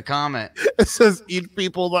up with the comment. It says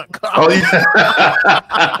eatpeople.com. Oh yeah,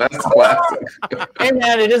 that's classic. Hey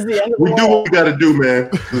man, it is the end of the We do what we got to do, man.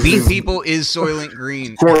 Beat People is Soylent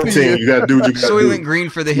Green. Quarantine, you got to do what you got to do. Soylent Green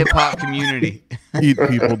for the hip hop community.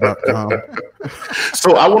 Eatpeople.com.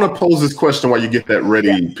 So I want to pose this question while you get that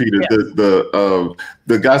ready, Peter. Yeah.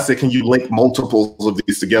 The guy said, "Can you link multiples of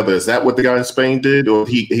these together?" Is that what the guy in Spain did, or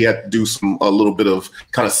he had to do a little bit of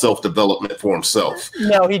kind of self-development for himself?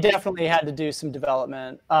 No, he definitely had to do some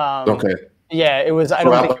development. Okay. Yeah, it was. I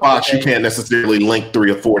don't think out the box, you can't necessarily link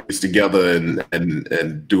 3 or 4 of these together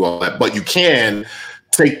and do all that, but you can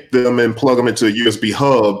take them and plug them into a USB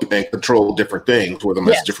hub and control different things with them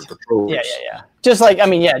as different controllers. Yeah. Just like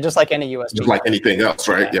any USB. Just like anything else,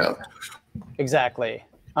 right? Yeah. Exactly.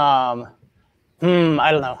 I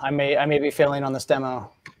don't know. I may be failing on this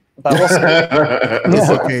demo, but we'll see.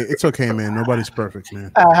 It's okay, man. Nobody's perfect,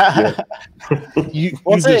 man. You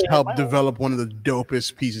just helped develop one of the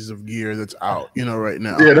dopest pieces of gear that's out, right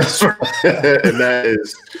now. Yeah, that's right. And that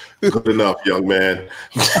is good enough, young man.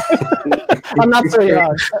 I'm not so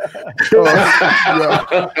young.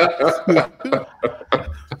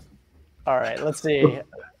 All right, let's see.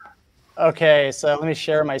 Okay, so let me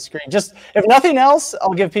share my screen. Just if nothing else,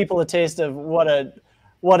 I'll give people a taste of what a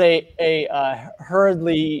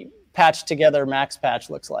hurriedly patched together Max Patch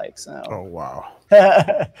looks like. So. Oh wow.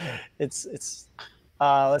 it's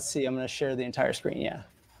let's see. I'm going to share the entire screen. Yeah.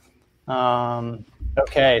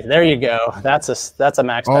 Okay, there you go. That's a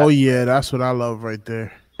Max Patch. Oh yeah, that's what I love right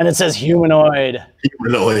there. And it says humanoid.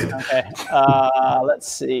 Humanoid. Okay.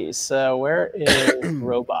 Let's see. So where is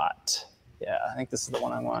robot? Yeah, I think this is the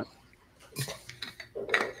one I want.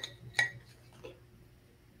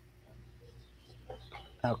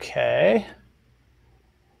 Okay.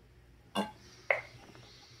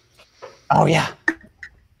 Oh yeah,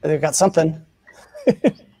 they've got something.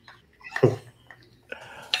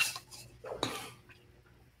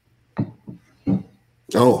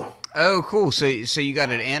 Oh, cool. So you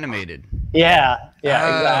got it animated. Yeah,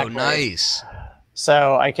 exactly. Nice.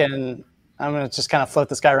 So I'm gonna just kind of float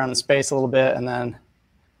this guy around in space a little bit, and then,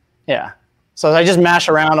 yeah. So I just mash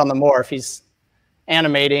around on the morph. He's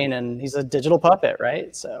animating, and he's a digital puppet,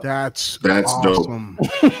 right? So that's awesome.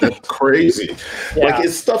 Dope. That's crazy. Yeah. Like,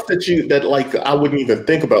 it's stuff that like I wouldn't even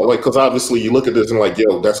think about. Like, because obviously you look at this and like,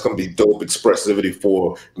 yo, that's gonna be dope expressivity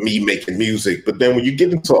for me making music. But then when you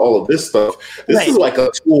get into all of this stuff, this is like a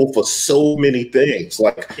tool for so many things.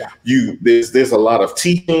 Like, there's a lot of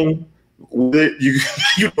teaching with it. You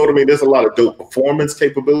know what I mean? There's a lot of dope performance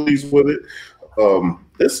capabilities with it.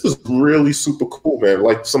 This is really super cool, man.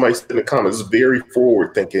 Like somebody said in the comments, it's very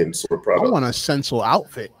forward thinking sort of product. I want a Sensal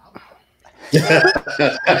outfit. Wait,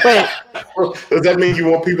 does that mean you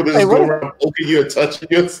want people to just go around poking you and touching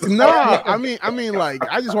you? No, I mean, like,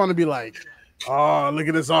 I just want to be like, oh, look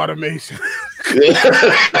at this automation. Like,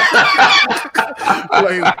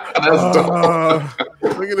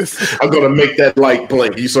 look at this. I'm gonna make that light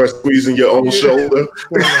blink. You start squeezing your own shoulder.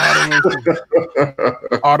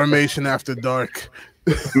 Automation after dark.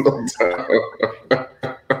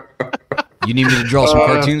 You need me to draw some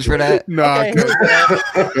cartoons for that? No. Okay.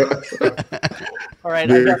 All right.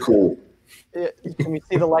 Very cool. Can we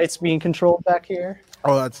see the lights being controlled back here?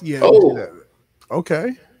 Oh, that's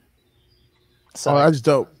okay. So that's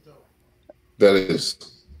dope. That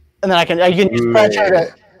is. And then I can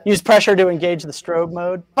use pressure to engage the strobe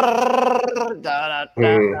mode.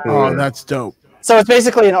 Oh, that's dope. So it's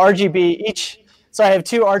basically an RGB so I have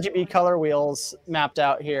 2 RGB color wheels mapped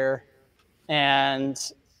out here, and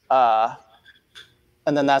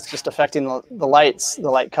then that's just affecting the light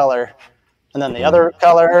color, and then the other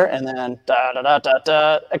color, and then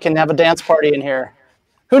I can have a dance party in here.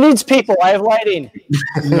 Who needs people? I have lighting.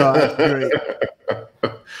 No, that's great.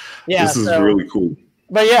 Yeah, this is really cool.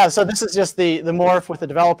 But yeah, so this is just the morph with the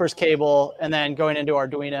developer's cable, and then going into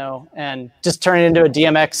Arduino and just turning it into a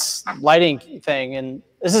DMX lighting thing. And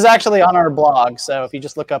this is actually on our blog, so if you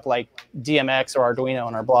just look up like DMX or Arduino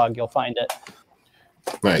on our blog, you'll find it.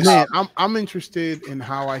 Nice. Man, I'm interested in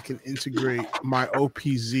how I can integrate my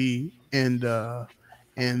OPZ and the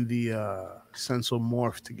Sensal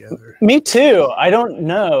morph together. Me too. I don't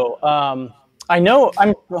know. I know.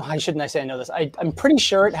 I shouldn't say I know this. I'm pretty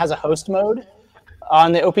sure it has a host mode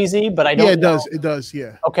on the OPZ, but I don't. Yeah, it know. does. It does.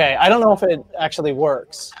 Yeah. Okay, I don't know if it actually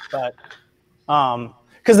works, but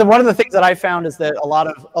because one of the things that I found is that a lot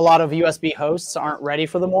of USB hosts aren't ready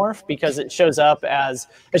for the morph because it shows up as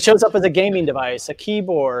a gaming device, a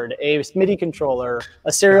keyboard, a MIDI controller,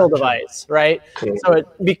 a serial device, right? Okay. So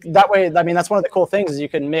that way, I mean, that's one of the cool things is you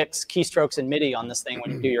can mix keystrokes and MIDI on this thing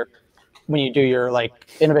when you do your like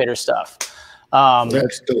innovator stuff.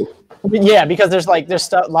 That's dope. Yeah, because there's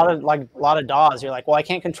a lot of DAWs. You're like, well, I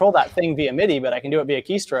can't control that thing via MIDI, but I can do it via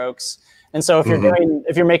keystrokes. And so if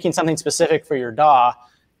you're making something specific for your DAW,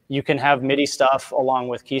 you can have MIDI stuff along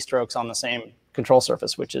with keystrokes on the same control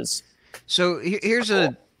surface, which is. So here's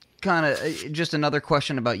a kind of just another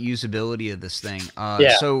question about usability of this thing.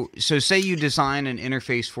 So say you design an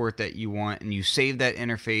interface for it that you want, and you save that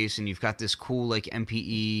interface, and you've got this cool like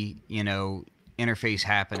MPE, interface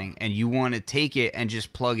happening, and you want to take it and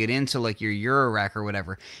just plug it into like your Eurorack or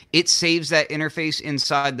whatever. It saves that interface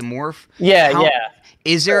inside the morph. Yeah.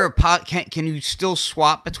 Is there a pot? Can you still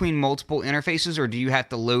swap between multiple interfaces, or do you have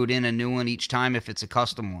to load in a new one each time if it's a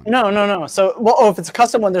custom one? No. So, if it's a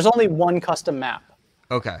custom one, there's only one custom map.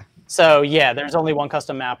 Okay. So yeah, there's only one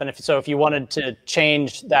custom map, and if you wanted to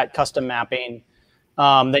change that custom mapping,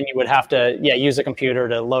 then you would have to use a computer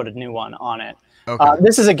to load a new one on it. Okay.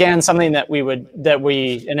 This is again something an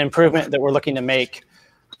improvement that we're looking to make.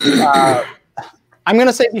 I'm going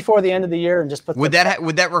to say before the end of the year and just put. Would that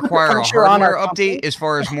require a hardware update as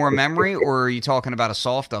far as more memory, or are you talking about a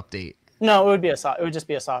soft update? No, it would just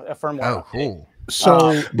be a firmware. Oh, update. Cool.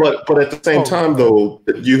 So, but at the same time, though,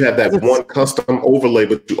 you have that one custom overlay,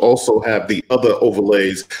 but you also have the other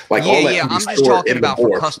overlays, like all that. I'm just talking about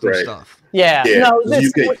for custom stuff. Yeah. No,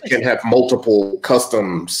 you can have multiple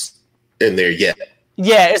customs in there. Yeah.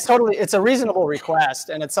 Yeah, it's a reasonable request,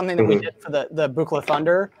 and it's something that we did for the Buchla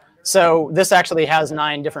Thunder. So this actually has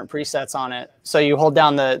 9 different presets on it. So you hold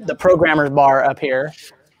down the programmer's bar up here,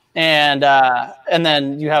 and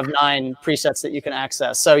then you have 9 presets that you can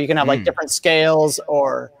access. So you can have like different scales,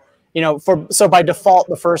 or so by default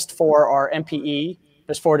the first 4 are MPE.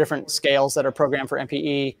 There's 4 different scales that are programmed for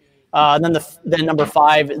MPE. And then number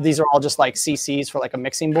 5, these are all just like CCs for like a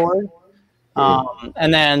mixing board.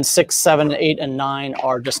 And then 6, 7, 8, and 9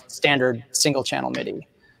 are just standard single channel MIDI.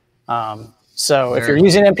 So if you're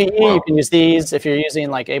using MPE, you can use these. If you're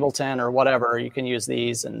using like Ableton or whatever, you can use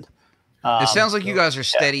these. And it sounds like you guys are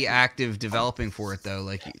steady, active developing for it though.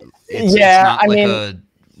 Like it's not like a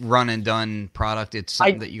run and done product. It's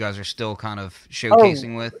something that you guys are still kind of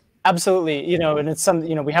showcasing with. Absolutely. And it's some,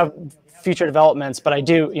 we have future developments, but I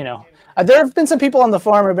do, there have been some people on the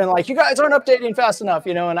forum who have been like, you guys aren't updating fast enough,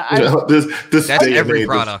 and this that's every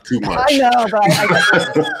product. Too much. I know,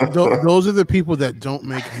 but those are the people that don't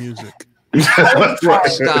make music.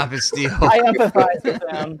 Stop it, Steele. I empathize with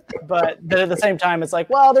them, but at the same time, it's like,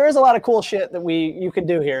 well, there is a lot of cool shit that you can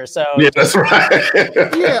do here. So yeah, that's right.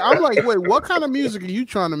 Yeah, I'm like, wait, what kind of music are you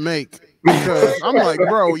trying to make? Because I'm like,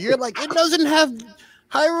 bro, you're like, it doesn't have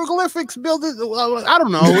hieroglyphics built it. I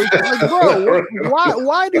don't know. Like, bro,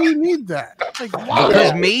 why do you need that? Like, why?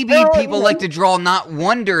 Because maybe people like to draw not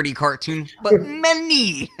one dirty cartoon, but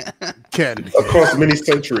many. Ken. Across many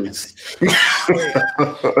centuries.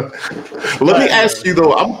 Let me ask you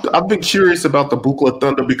though. I've been curious about the Buchla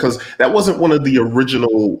Thunder because that wasn't one of the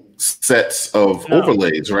original sets of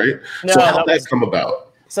overlays, right? No, so how did that come about?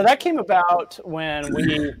 So that came about when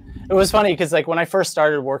it was funny because like when I first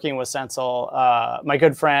started working with Stencil, my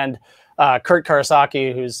good friend Kurt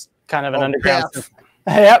Karasaki, who's kind of an underground.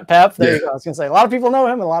 Yep, Pep. There you go. I was gonna say a lot of people know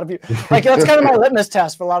him, and a lot of people like that's kind of my litmus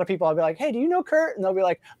test for a lot of people. I'll be like, hey, do you know Kurt? And they'll be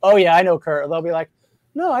like, oh yeah, I know Kurt. Or they'll be like,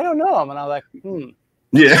 no, I don't know him. And I'm like,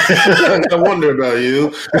 Yeah, I wonder about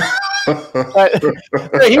you. But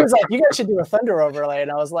he was like, you guys should do a Thunder overlay.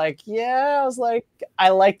 And I was like, I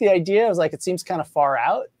like the idea. I was like, it seems kind of far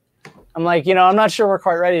out. I'm like, I'm not sure we're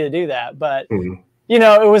quite ready to do that. But,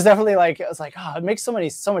 it was definitely like, I was like, oh, it makes so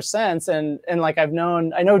much sense. And like, I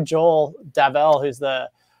know Joel Davell, who's the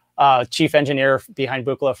chief engineer behind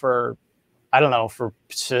Buchla for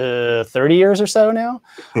 30 years or so now.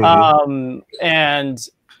 And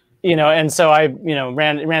so I,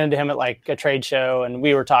 ran into him at like a trade show, and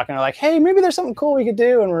we were talking. We're like, hey, maybe there's something cool we could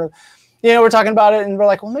do. And we're talking about it, and we're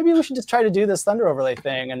like, well, maybe we should just try to do this Thunder overlay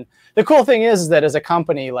thing. And the cool thing is that as a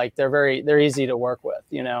company, like they're easy to work with.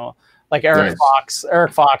 Like Eric Fox.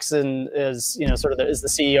 Eric Fox is sort of is the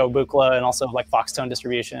CEO of Buchla and also like Foxtone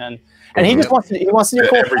Distribution. And he just wants to do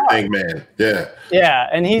cool everything, stuff. Man. Yeah. Yeah,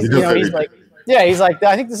 and he's like,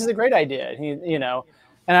 I think this is a great idea.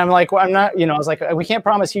 And I'm like, well, I'm not, I was like, we can't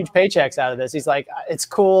promise huge paychecks out of this. He's like, it's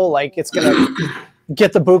cool. Like, it's going to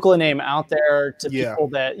get the Buchla name out there to people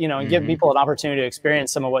that, and give people an opportunity to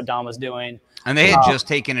experience some of what Dom was doing. And they had just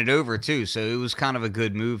taken it over too. So it was kind of a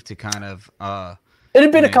good move to kind of, it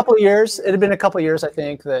had been a couple of years. It had been a couple of years, I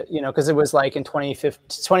think, that, because it was like in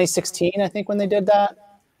 2016, I think, when they did that.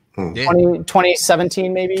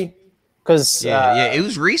 2017, maybe. Because it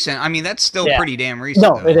was recent. I mean, that's still pretty damn recent.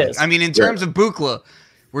 No, it is. I mean, in terms of Buchla,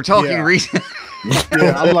 we're talking recent.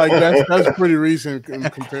 I'm like, that's pretty recent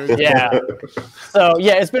compared to So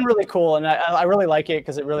it's been really cool, and I really like it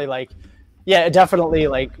because it really it definitely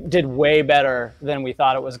did way better than we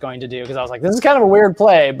thought it was going to do. Because I was like, this is kind of a weird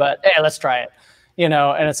play, but hey, let's try it.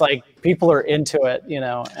 And it's like people are into it.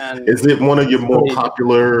 And is it one of your more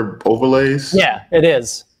popular overlays? Yeah, it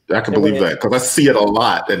is. I can believe that because I see it a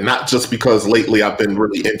lot, and not just because lately I've been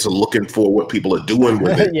really into looking for what people are doing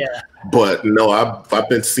with it. But no, I've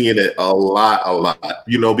been seeing it a lot,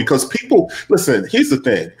 because people listen. Here's the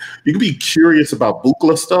thing: you can be curious about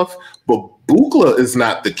Buchla stuff, but Buchla is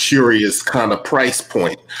not the curious kind of price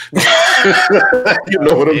point. You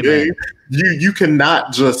know what I mean? You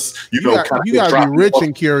cannot just you gotta be rich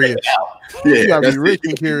and curious. Yeah, you gotta be rich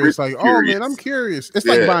and curious. Like, oh man, I'm curious. It's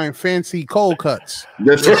like buying fancy cold cuts.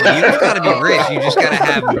 That's right. You don't gotta be rich. You just gotta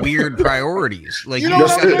have weird priorities. Like you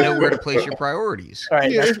just gotta know where to place your priorities. All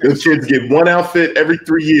right. Those kids get one outfit every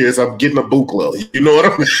 3 years. I'm getting a Buchla. You know what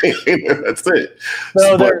I'm saying? That's it.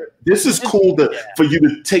 So this is cool for you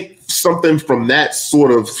to take something from that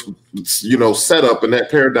sort of setup and that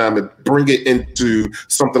paradigm and bring it into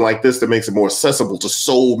something like this that makes it more accessible to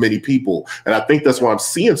so many people. And I think that's why I'm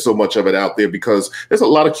seeing so much of it out there, because there's a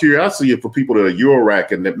lot of curiosity for people that are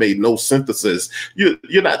Eurorack and that made no synthesis.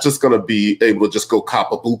 You're not just going to be able to just go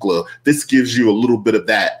cop a Buchla. This gives you a little bit of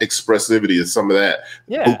that expressivity and some of that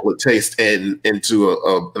Buchla taste and into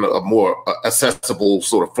a more accessible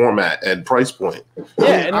sort of format and price point.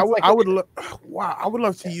 Yeah, and I would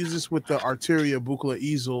love to use this with the Arturia Buchla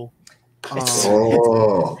easel.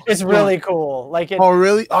 It's really cool. Like oh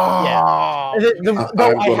really? Oh yeah. I'm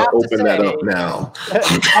gonna open that up now.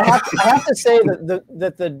 I have to say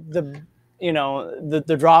that the you know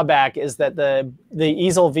the drawback is that the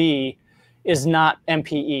Easel V is not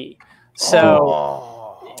MPE.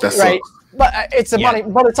 So that's right. But it's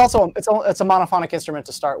but it's also it's a monophonic instrument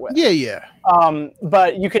to start with. Yeah.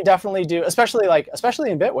 But you can definitely do, especially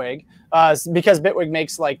in Bitwig, because Bitwig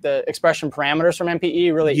makes like the expression parameters from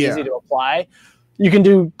MPE really easy to apply. You can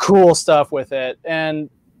do cool stuff with it, and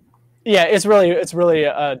it's really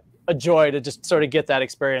a joy to just sort of get that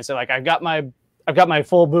experience. So, like I've got my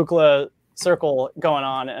full Buchla circle going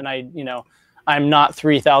on, and I'm not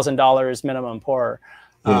 $3,000 minimum poor.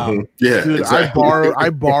 Yeah, dude, exactly.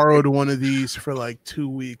 I borrowed one of these for like 2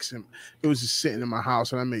 weeks, and it was just sitting in my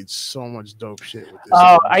house, and I made so much dope shit with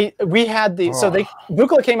this. We had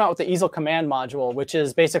Buchla came out with the Easel Command module, which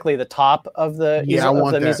is basically the top of the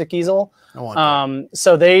music easel. I want that.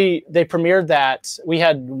 So they premiered that. We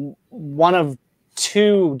had one of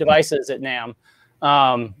 2 devices at NAMM,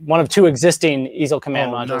 one of 2 existing Easel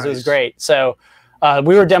Command modules. Nice. It was great. So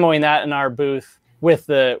we were demoing that in our booth with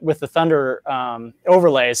the Thunder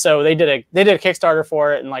overlays. So they did a Kickstarter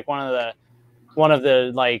for it, and like one of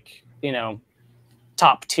the like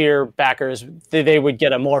top tier backers, they would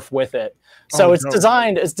get a morph with it. So it's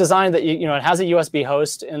designed that it has a USB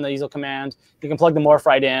host in the Easel Command. You can plug the morph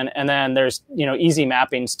right in, and then there's easy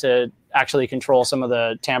mappings to actually control some of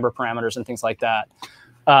the timbre parameters and things like that.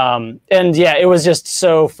 And yeah, it was just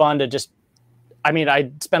so fun to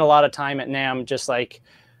I spent a lot of time at NAMM just like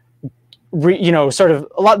sort of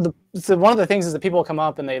one of the things is that people come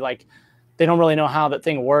up and they don't really know how that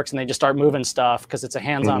thing works, and they just start moving stuff because it's a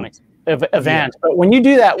hands-on event. But when you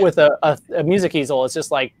do that with a music easel, it's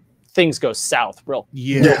just like things go south real.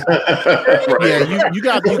 Yeah. Yeah, you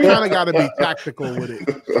kind of got to be tactical with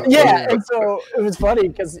it. Yeah, and so it was funny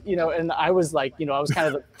because and I was like, I was kind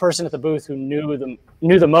of the person at the booth who knew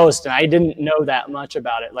the most, and I didn't know that much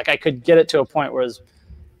about it. Like I could get it to a point where it was,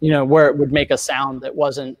 where it would make a sound that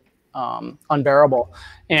wasn't unbearable,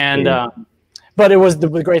 and but it was the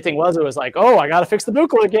great thing was it was like, oh, I got to fix the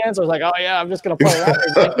Buchla again. So I was like, oh yeah, I'm just gonna play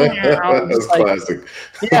around. That's classic.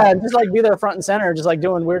 Yeah, just like be there front and center, just like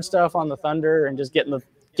doing weird stuff on the Thunder and just getting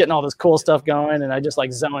all this cool stuff going, and I just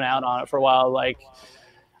like zone out on it for a while. Like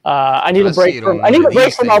I need a break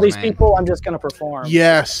from all these people. I'm just gonna perform.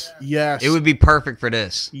 Yes. It would be perfect for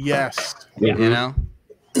this. Yes. Yeah.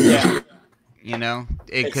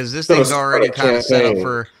 Because this thing's already kind of set up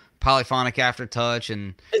for polyphonic aftertouch,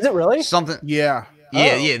 and is it really something? Yeah.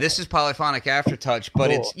 This is polyphonic aftertouch,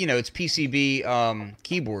 but cool. It's PCB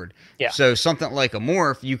keyboard. Yeah. So something like a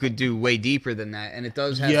morph, you could do way deeper than that, and it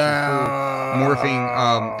does have some cool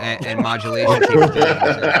morphing and modulation capabilities.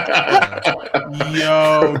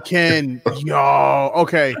 Yo, Ken. Yo.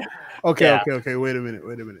 Okay. Wait a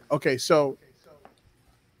minute. Okay, so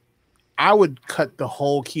I would cut the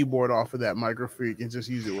whole keyboard off of that Microfreak and just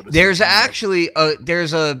use it with a. There's actually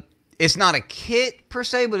it's not a kit per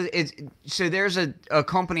se, but there's a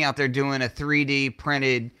company out there doing a 3D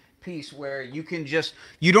printed piece where you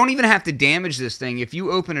don't even have to damage this thing. If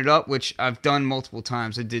you open it up, which I've done multiple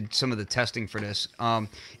times, I did some of the testing for this.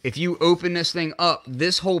 If you open this thing up,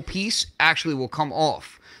 this whole piece actually will come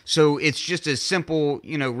off. So it's just a simple,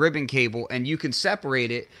 ribbon cable, and you can separate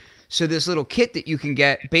it. So this little kit that you can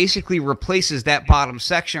get basically replaces that bottom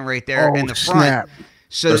section right there in the front. Snap.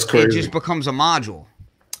 So it just becomes a module.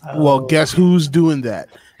 Well, guess who's doing that?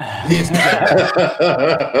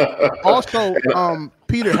 Also,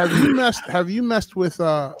 Peter, have you messed with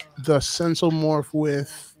the Sensomorph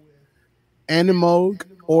with Animoog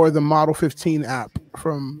or the Model 15 app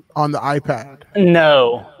on the iPad?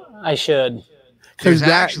 No, I should.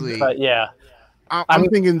 But yeah, I'm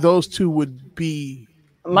thinking those two would be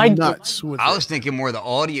nuts. I was thinking more the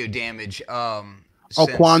audio damage.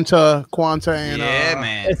 Quanta and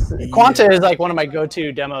man. Quanta is like one of my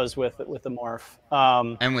go-to demos with the morph.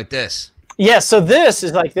 And with this. Yeah, so this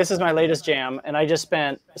is my latest jam, and I just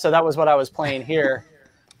so that was what I was playing here.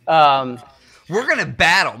 We're gonna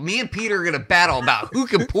battle. Me and Peter are gonna battle about who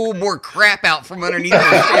can pull more crap out from underneath the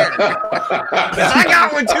chair. Because I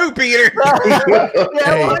got one too, Peter.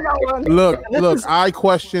 I got one. Look, I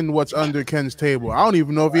question what's under Ken's table. I don't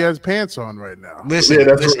even know if he has pants on right now. Listen,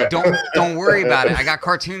 right. Don't worry about it. I got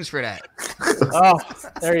cartoons for that. Oh,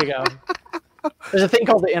 there you go. There's a thing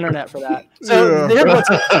called the internet for that. So,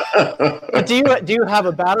 do you have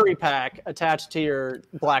a battery pack attached to your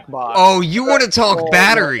black box? Oh, you want to talk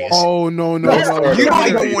batteries? Oh no! You don't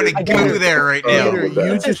even want to go there right now. Peter,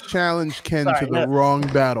 you just challenged Ken to the wrong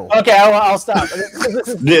battle. Okay, I'll stop.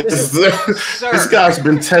 This guy's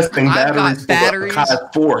been testing batteries for high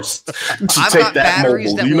force to take that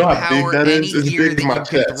mobile. Do you know how big that is? It's big to my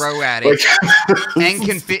chest. Throw at it and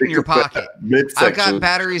can fit in your pocket. I've got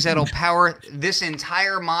batteries that'll power this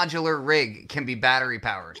entire modular rig. Can be battery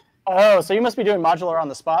powered. Oh, so you must be doing modular on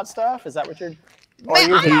the spot stuff? Is that what you're?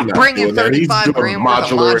 Man, I'm not bringing 35 grand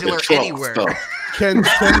worth of modular anywhere.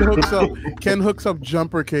 Ken hooks up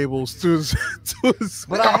jumper cables to his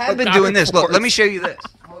But I have been doing this. Look, let me show you this.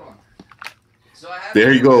 Hold on.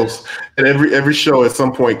 There he goes. And every show at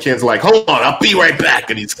some point, Ken's like, "Hold on, I'll be right back,"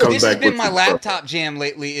 and he's comes back. This has been my laptop jam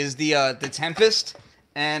lately. Is the Tempest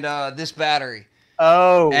and this battery.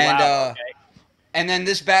 Oh, and, wow. Okay. And then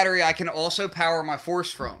this battery I can also power my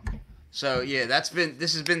Force from. So yeah,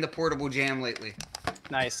 this has been the portable jam lately.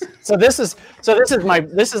 Nice. So this is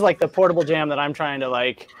like the portable jam that I'm trying to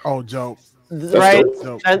like. Oh, dope. Right.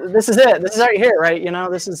 This is it. This is right here, right? You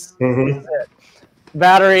know, this is it.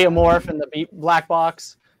 Battery, a morph, and the black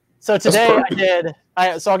box. So today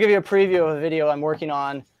so I'll give you a preview of a video I'm working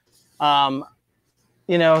on.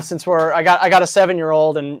 You know, since I got a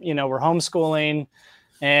 7-year-old, and you know we're homeschooling,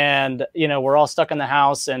 and you know we're all stuck in the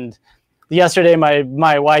house. And yesterday,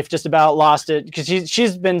 my wife just about lost it because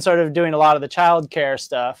she's been sort of doing a lot of the childcare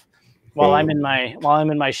stuff while I'm in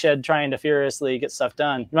my shed trying to furiously get stuff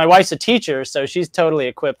done. My wife's a teacher, so she's totally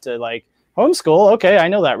equipped to like homeschool. Okay, I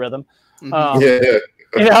know that rhythm.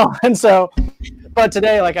 You know, and so. But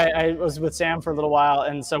today, like I was with Sam for a little while,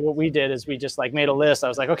 and so what we did is we just like made a list. I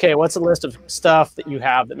was like, okay, what's a list of stuff that you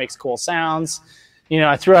have that makes cool sounds? You know,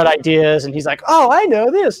 I threw out ideas, and he's like, oh, I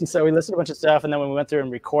know this. And so we listed a bunch of stuff, and then we went through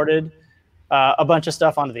and recorded a bunch of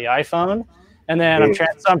stuff onto the iPhone, and then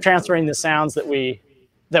I'm transferring the sounds that we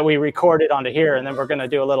recorded onto here, and then we're gonna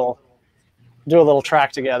do a little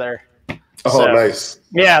track together. Oh, nice.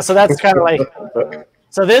 Yeah, so that's kind of like.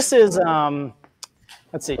 So this is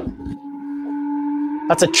let's see.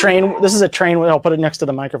 That's a train. This is a train. I'll put it next to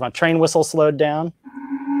the microphone. Train whistle slowed down.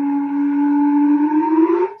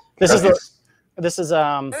 This is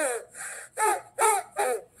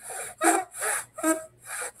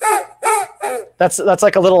that's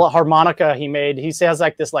like a little harmonica he made. He has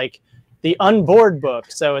like this like the Unboard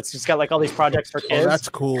book. So it's just got like all these projects for kids. Oh, that's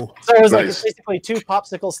cool. So it was like it's basically 2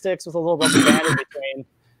 popsicle sticks with a little rubber band in between.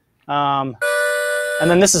 And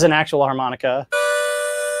then this is an actual harmonica.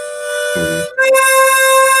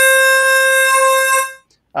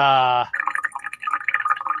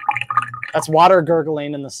 That's water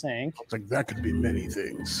gurgling in the sink. It's like that could be many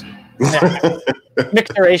things.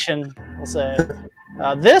 Mixturation, we'll say.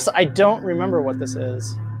 This, I don't remember what this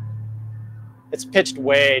is. It's pitched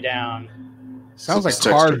way down. Sounds like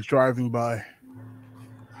cars driving by.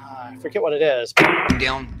 I forget what it is.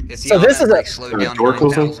 Down. So this is a slow down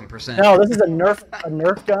 9,000%. No, this is a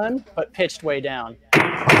Nerf gun, but pitched way down.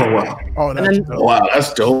 Oh wow! Oh,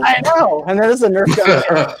 that's dope. I know. And then this is a Nerf gun.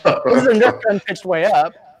 This is a Nerf gun pitched way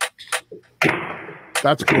up.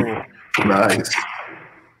 That's cool. Nice.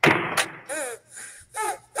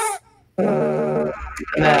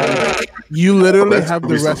 You literally have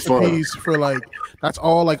the recipes for like that's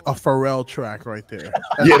all like a Pharrell track right there.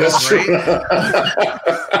 That's true.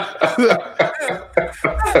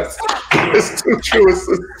 It's too true. It's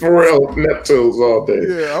Pharrell Neptunes all day.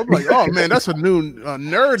 Yeah, I'm like, oh man, that's a new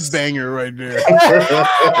nerd banger right there.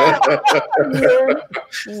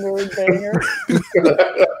 nerd banger.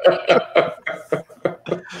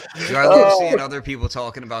 I love seeing other people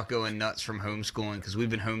talking about going nuts from homeschooling because we've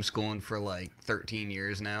been homeschooling for like 13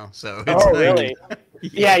 years now. So it's really?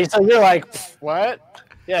 Yeah. So you're like, what?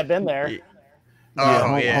 Yeah, I've been there.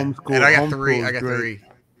 Oh yeah. Homeschool, and I got 3.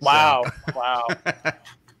 Wow. So. Wow.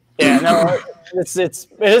 Yeah. No, it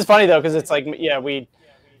is funny though because it's like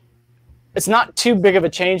it's not too big of a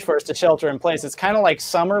change for us to shelter in place. It's kind of like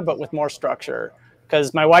summer but with more structure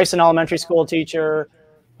because my wife's an elementary school teacher.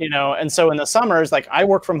 You know, and so in the summers, like I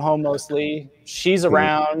work from home mostly. She's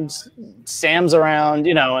around, Sam's around,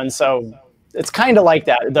 you know, and so it's kind of like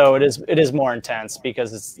that. Though it is more intense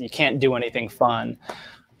because you can't do anything fun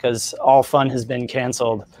because all fun has been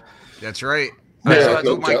canceled. That's right. That's what I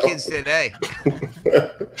told my kids today.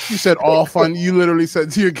 You said all fun. You literally said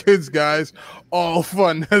to your kids, guys, all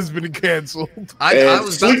fun has been canceled. I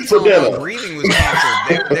was about to tell them breathing was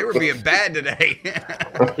canceled. They were being bad today.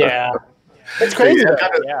 Yeah. It's crazy.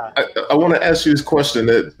 I want to ask you this question.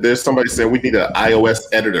 That there's somebody saying we need an iOS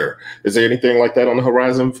editor. Is there anything like that on the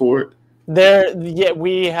horizon for it? Yeah,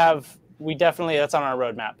 we definitely, that's on our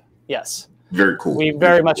roadmap. Yes. Very cool. We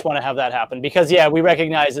very much want to have that happen because, yeah, we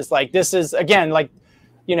recognize it's like, this is, again, like,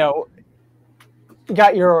 you know,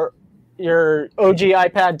 got your OG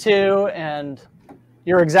iPad 2 and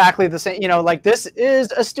you're exactly the same, you know, like this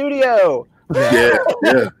is a studio. Yeah.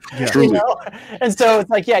 Truly. You know? And so it's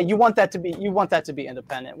like, yeah, you want that to be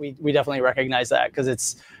independent. We definitely recognize that because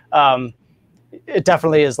it's, it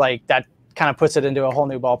definitely is like that kind of puts it into a whole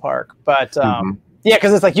new ballpark. But yeah,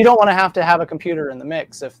 because it's like you don't want to have a computer in the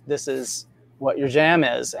mix if this is what your jam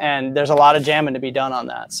is, and there's a lot of jamming to be done on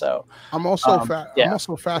that. So I'm also I'm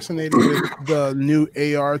also fascinated with the new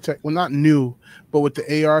AR tech. Well, not new, but with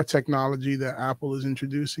the AR technology that Apple is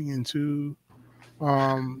introducing into,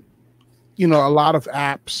 you know, a lot of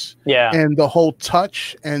apps. Yeah, and the whole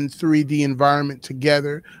touch and 3D environment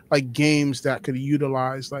together, like games that could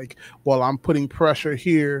utilize, like, well, I'm putting pressure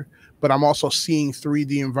here, but I'm also seeing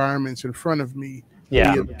 3D environments in front of me.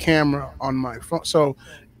 Yeah, via the camera on my phone. So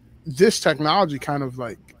this technology kind of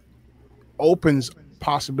like opens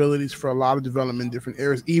possibilities for a lot of development in different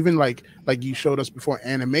areas. Even like you showed us before,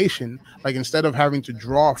 animation, like instead of having to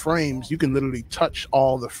draw frames, you can literally touch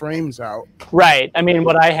all the frames out. Right. I mean,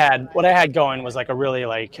 what I had going was like a really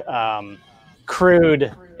like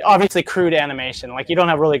crude animation. Like you don't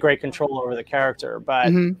have really great control over the character, but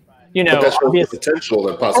you know, but that's the potential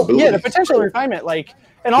and possibility. Yeah, the potential refinement, like,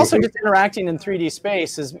 and also just interacting in 3D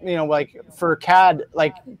space is, you know, like for CAD,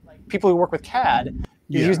 like people who work with CAD,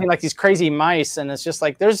 you're using like these crazy mice, and it's just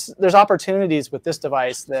like there's opportunities with this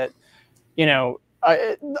device that, you know,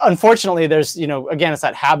 unfortunately there's, you know, again, it's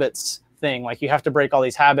that habits thing. Like you have to break all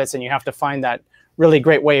these habits, and you have to find that really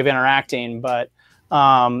great way of interacting. But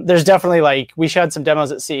there's definitely, like, we showed some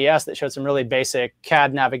demos at CES that showed some really basic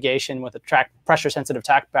CAD navigation with a pressure sensitive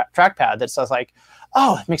trackpad that's just like,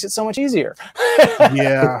 oh, it makes it so much easier.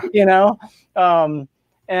 Yeah. You know?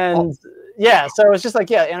 Yeah, so it's just like,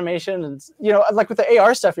 yeah, animation, and, you know, like with the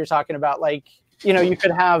AR stuff you're talking about, like, you know, you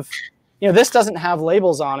could have, you know, this doesn't have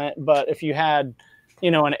labels on it, but if you had, you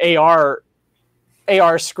know, an AR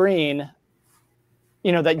screen,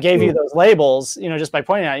 you know, that gave you those labels, you know, just by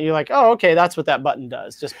pointing at it, you're like, oh, okay, that's what that button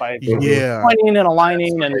does, just by pointing and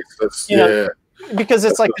aligning. And, you know, because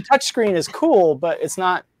it's like the touch screen is cool, but it's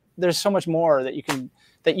not, there's so much more that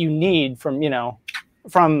you need from, you know,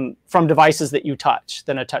 from devices that you touch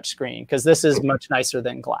than a touch screen, because this is much nicer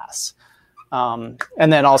than glass. And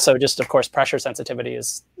then also just, of course, pressure sensitivity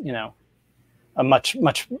is, you know, a much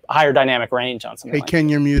higher dynamic range on something. Hey, Ken,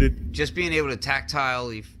 you're muted. Just being able to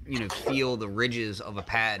tactilely, you know, feel the ridges of a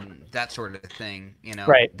pad and that sort of thing, you know,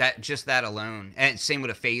 right. That alone. And same with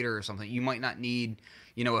a fader or something. You might not need,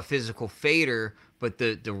 you know, a physical fader, but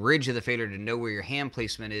the ridge of the fader to know where your hand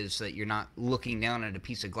placement is, so that you're not looking down at a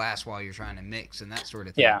piece of glass while you're trying to mix and that sort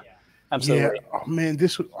of thing. Yeah, absolutely. Yeah. Oh, man,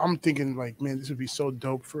 I'm thinking, like, man, this would be so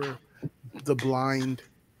dope for the blind,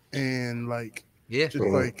 and like, just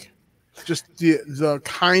the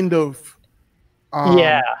kind of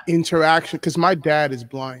interaction, because my dad is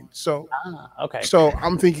blind, so so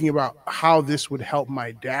I'm thinking about how this would help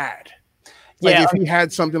my dad. Like, if he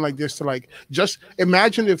had something like this to, like, just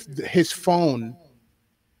imagine if his phone,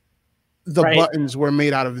 the buttons were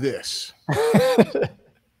made out of this.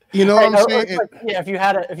 You know what I'm saying? Like, yeah, if you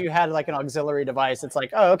had like an auxiliary device, it's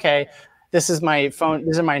like, oh, okay, this is my phone,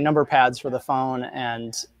 these are my number pads for the phone,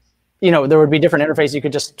 and, you know, there would be different interfaces. You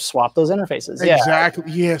could just swap those interfaces.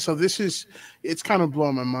 Exactly. Yeah. So it's kind of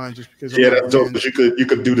blowing my mind, just because. Yeah, that's dope. Because you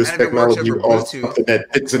could do this technology on something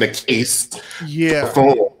that fits in a case. Yeah.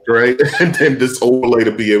 Phone, right? And then this overlay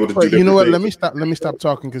to be able to do. You know what? Let me stop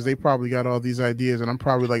talking, because they probably got all these ideas, and I'm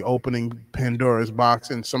probably like opening Pandora's box,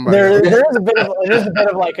 and somebody. There is a bit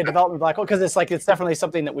of like a development black hole, because it's definitely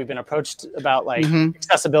something that we've been approached about, like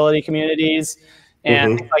accessibility communities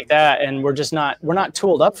and things like that, and we're not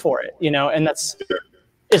tooled up for it, you know, and it's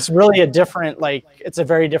really a different, like, it's a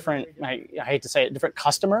very different, I hate to say it, different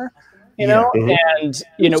customer, you know, and,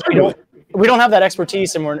 you know, we don't have that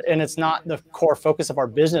expertise, and it's not the core focus of our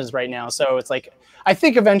business right now. So it's like, I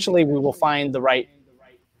think eventually we will find the right,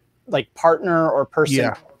 like, partner or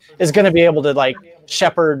person is going to be able to, like,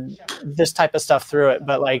 shepherd this type of stuff through it.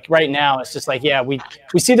 But, like, right now it's just like, yeah, we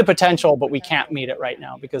see the potential, but we can't meet it right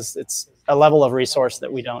now because it's a level of resource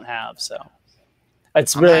that we don't have. So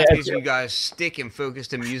it's really, you guys stick and focus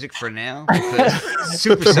to music for now, because it's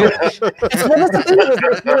super selfish. It's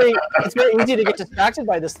very easy to get distracted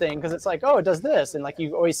by this thing, because it's like, oh, it does this, and, like,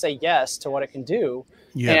 you always say yes to what it can do.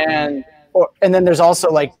 And then there's also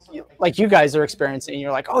like you guys are experiencing,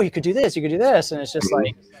 you're like, oh, you could do this, and it's just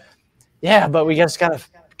like, yeah, but we just gotta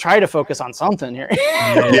try to focus on something here.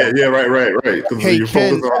 right. Because you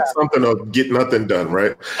focus on something or get nothing done,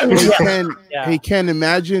 right? I mean, Hey, Ken,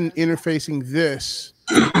 imagine interfacing this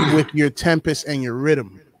with your Tempest and your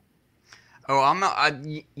Rhythm. Oh,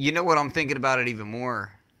 you know what? I'm thinking about it even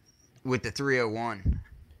more with the 301.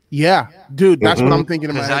 Yeah, dude, that's what I'm thinking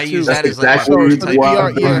about. I too. use that as like the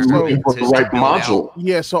right module.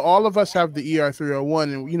 Yeah, so all of us have the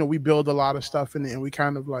ER301, and we build a lot of stuff in it, and we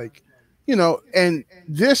kind of like, and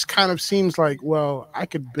this kind of seems like, well, I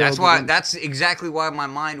could build. That's exactly why my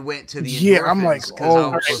mind went to the endorphins. I'm like,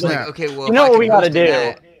 I was like, okay, well, you know what we got to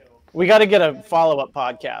do? We got to get a follow-up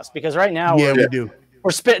podcast because right now, we do. We're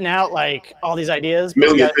spitting out like all these ideas.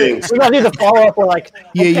 Million things. We got to do the follow-up. We're like,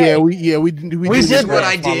 we did what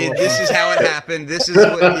I did. This is how it happened. This is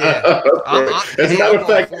what. Yeah. As a matter of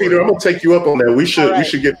fact, Peter, I'm gonna take you up on that. We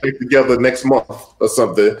should get back together next month or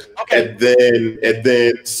something, and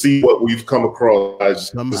then see what we've come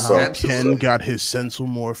across. Somehow Ken got his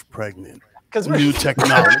Sensomorph pregnant. Because new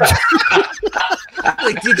technology.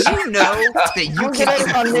 Like, did you know that you can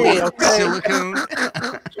silicone?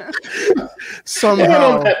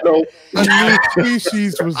 Somehow, a new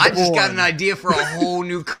species was born. I just got an idea for a whole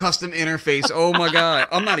new custom interface. Oh my god,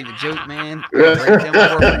 I'm not even joking, man.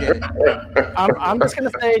 I'm just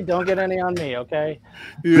gonna say, don't get any on me, okay?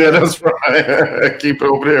 Yeah, that's right. Keep it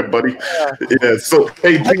over there, buddy. Yeah. So,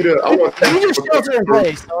 hey, Peter, I want you just shelter in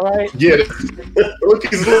place, all right? Yeah. Look,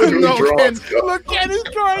 he's literally drawing. Look, Ken is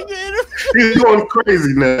drawing it. He's going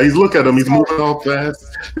crazy now. He's look at him. He's moving all fast.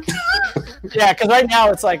 Yeah, because right now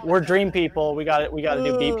it's like we're dream people. We got to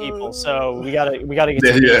do beat people. So we got to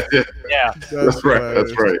get. Yeah. That's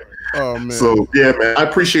right. Oh man. So yeah, man, I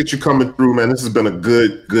appreciate you coming through, man. This has been a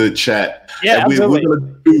good chat. Yeah, and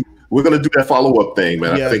we're gonna do that follow-up thing,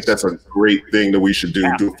 man. Yes. I think that's a great thing that we should do.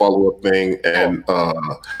 Do a follow-up thing, and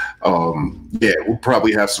we'll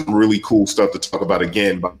probably have some really cool stuff to talk about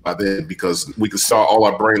again by then, because we can start all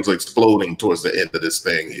our brains exploding towards the end of this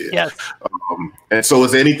thing here. Yes. And so,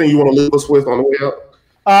 is there anything you want to leave us with on the way out?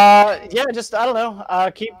 Just I don't know.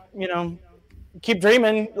 Keep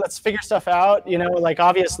dreaming. Let's figure stuff out. Like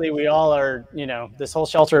obviously we all are. This whole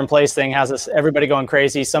shelter in place thing has everybody going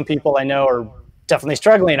crazy. Some people I know are definitely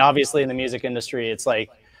struggling, obviously, in the music industry. It's like,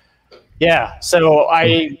 so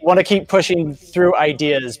I want to keep pushing through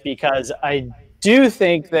ideas, because I do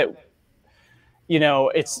think that,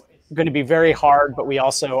 it's going to be very hard, but we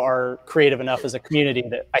also are creative enough as a community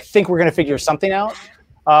that I think we're going to figure something out.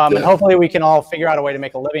 And hopefully we can all figure out a way to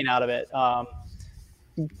make a living out of it.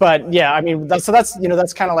 But yeah, I mean, that's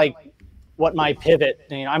kind of like what my pivot,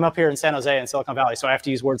 I'm up here in San Jose in Silicon Valley, so I have to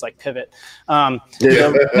use words like pivot. That's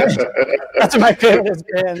what my pivot has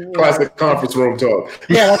been. Classic conference room talk.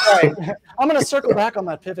 Yeah, that's right. I'm going to circle back on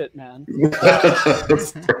that pivot, man.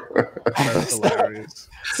 That's hilarious.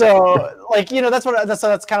 So,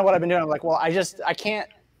 that's kind of what I've been doing. I'm like, well, I can't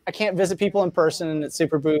visit people in person at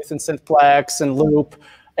Superbooth and Synthplex and Loop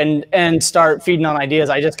and start feeding on ideas.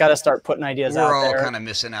 I just got to start putting ideas out there. We're all kind of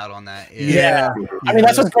missing out on that. Yeah. I mean,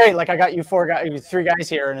 that's what's great. Like, I got you 3 guys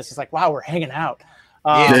here, and it's just like, wow, we're hanging out.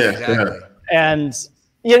 Exactly. And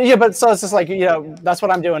but so it's just like, that's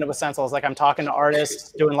what I'm doing with Sensal. It's like I'm talking to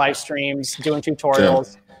artists, doing live streams, doing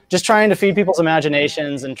tutorials, just trying to feed people's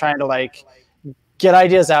imaginations and trying to like get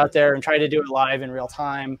ideas out there and try to do it live in real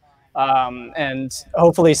time. And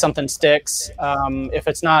hopefully something sticks. If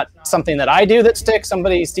it's not something that I do that sticks,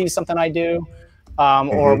 somebody sees something I do,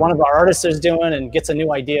 or one of our artists is doing and gets a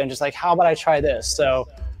new idea and just like, how about I try this? So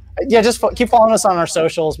just keep following us on our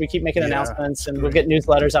socials. We keep making announcements, and we'll get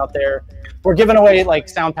newsletters out there. We're giving away like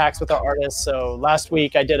sound packs with our artists. So last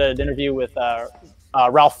week I did an interview with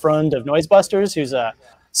Ralph Frund of Noisebusters, who's a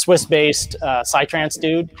Swiss-based psytrance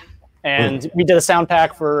dude. And we did a sound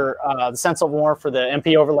pack for the Sensomorph for the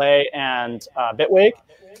MP overlay and Bitwig.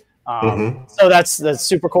 So that's the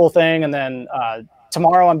super cool thing. And then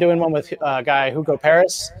tomorrow I'm doing one with a guy, Hugo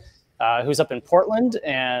Paris, who's up in Portland.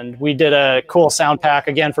 And we did a cool sound pack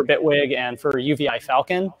again for Bitwig and for UVI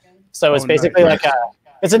Falcon. So it's basically like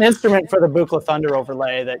it's an instrument for the Buchla Thunder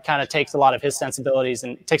overlay that kind of takes a lot of his sensibilities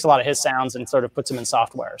and takes a lot of his sounds and sort of puts them in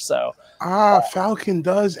software. So Falcon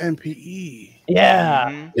does MPE.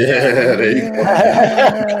 Yeah. There you go.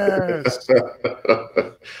 Yes.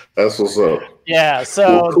 That's what's up. Yeah.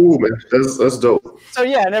 So cool, man. That's dope. So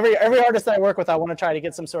yeah, and every artist that I work with, I want to try to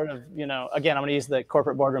get some sort of, again, I'm going to use the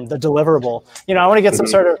corporate boardroom, the deliverable. I want to get some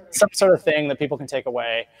sort of thing that people can take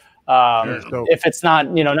away. If it's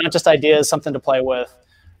not, not just ideas, something to play with,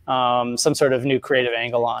 some sort of new creative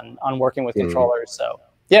angle on working with controllers. So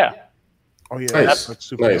yeah. Oh yeah, nice. That's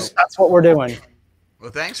super nice. That's what we're doing.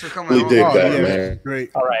 Well, thanks for coming on. Dig that, man. Great.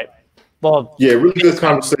 All right. Well, yeah, really good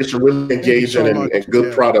conversation, really engaging, and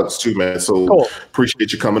good products too, man. So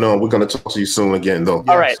appreciate you coming on. We're going to talk to you soon again, though.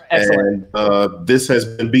 All right, excellent. And this has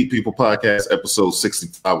been Beat People Podcast, episode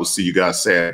 65. We'll see you guys Saturday.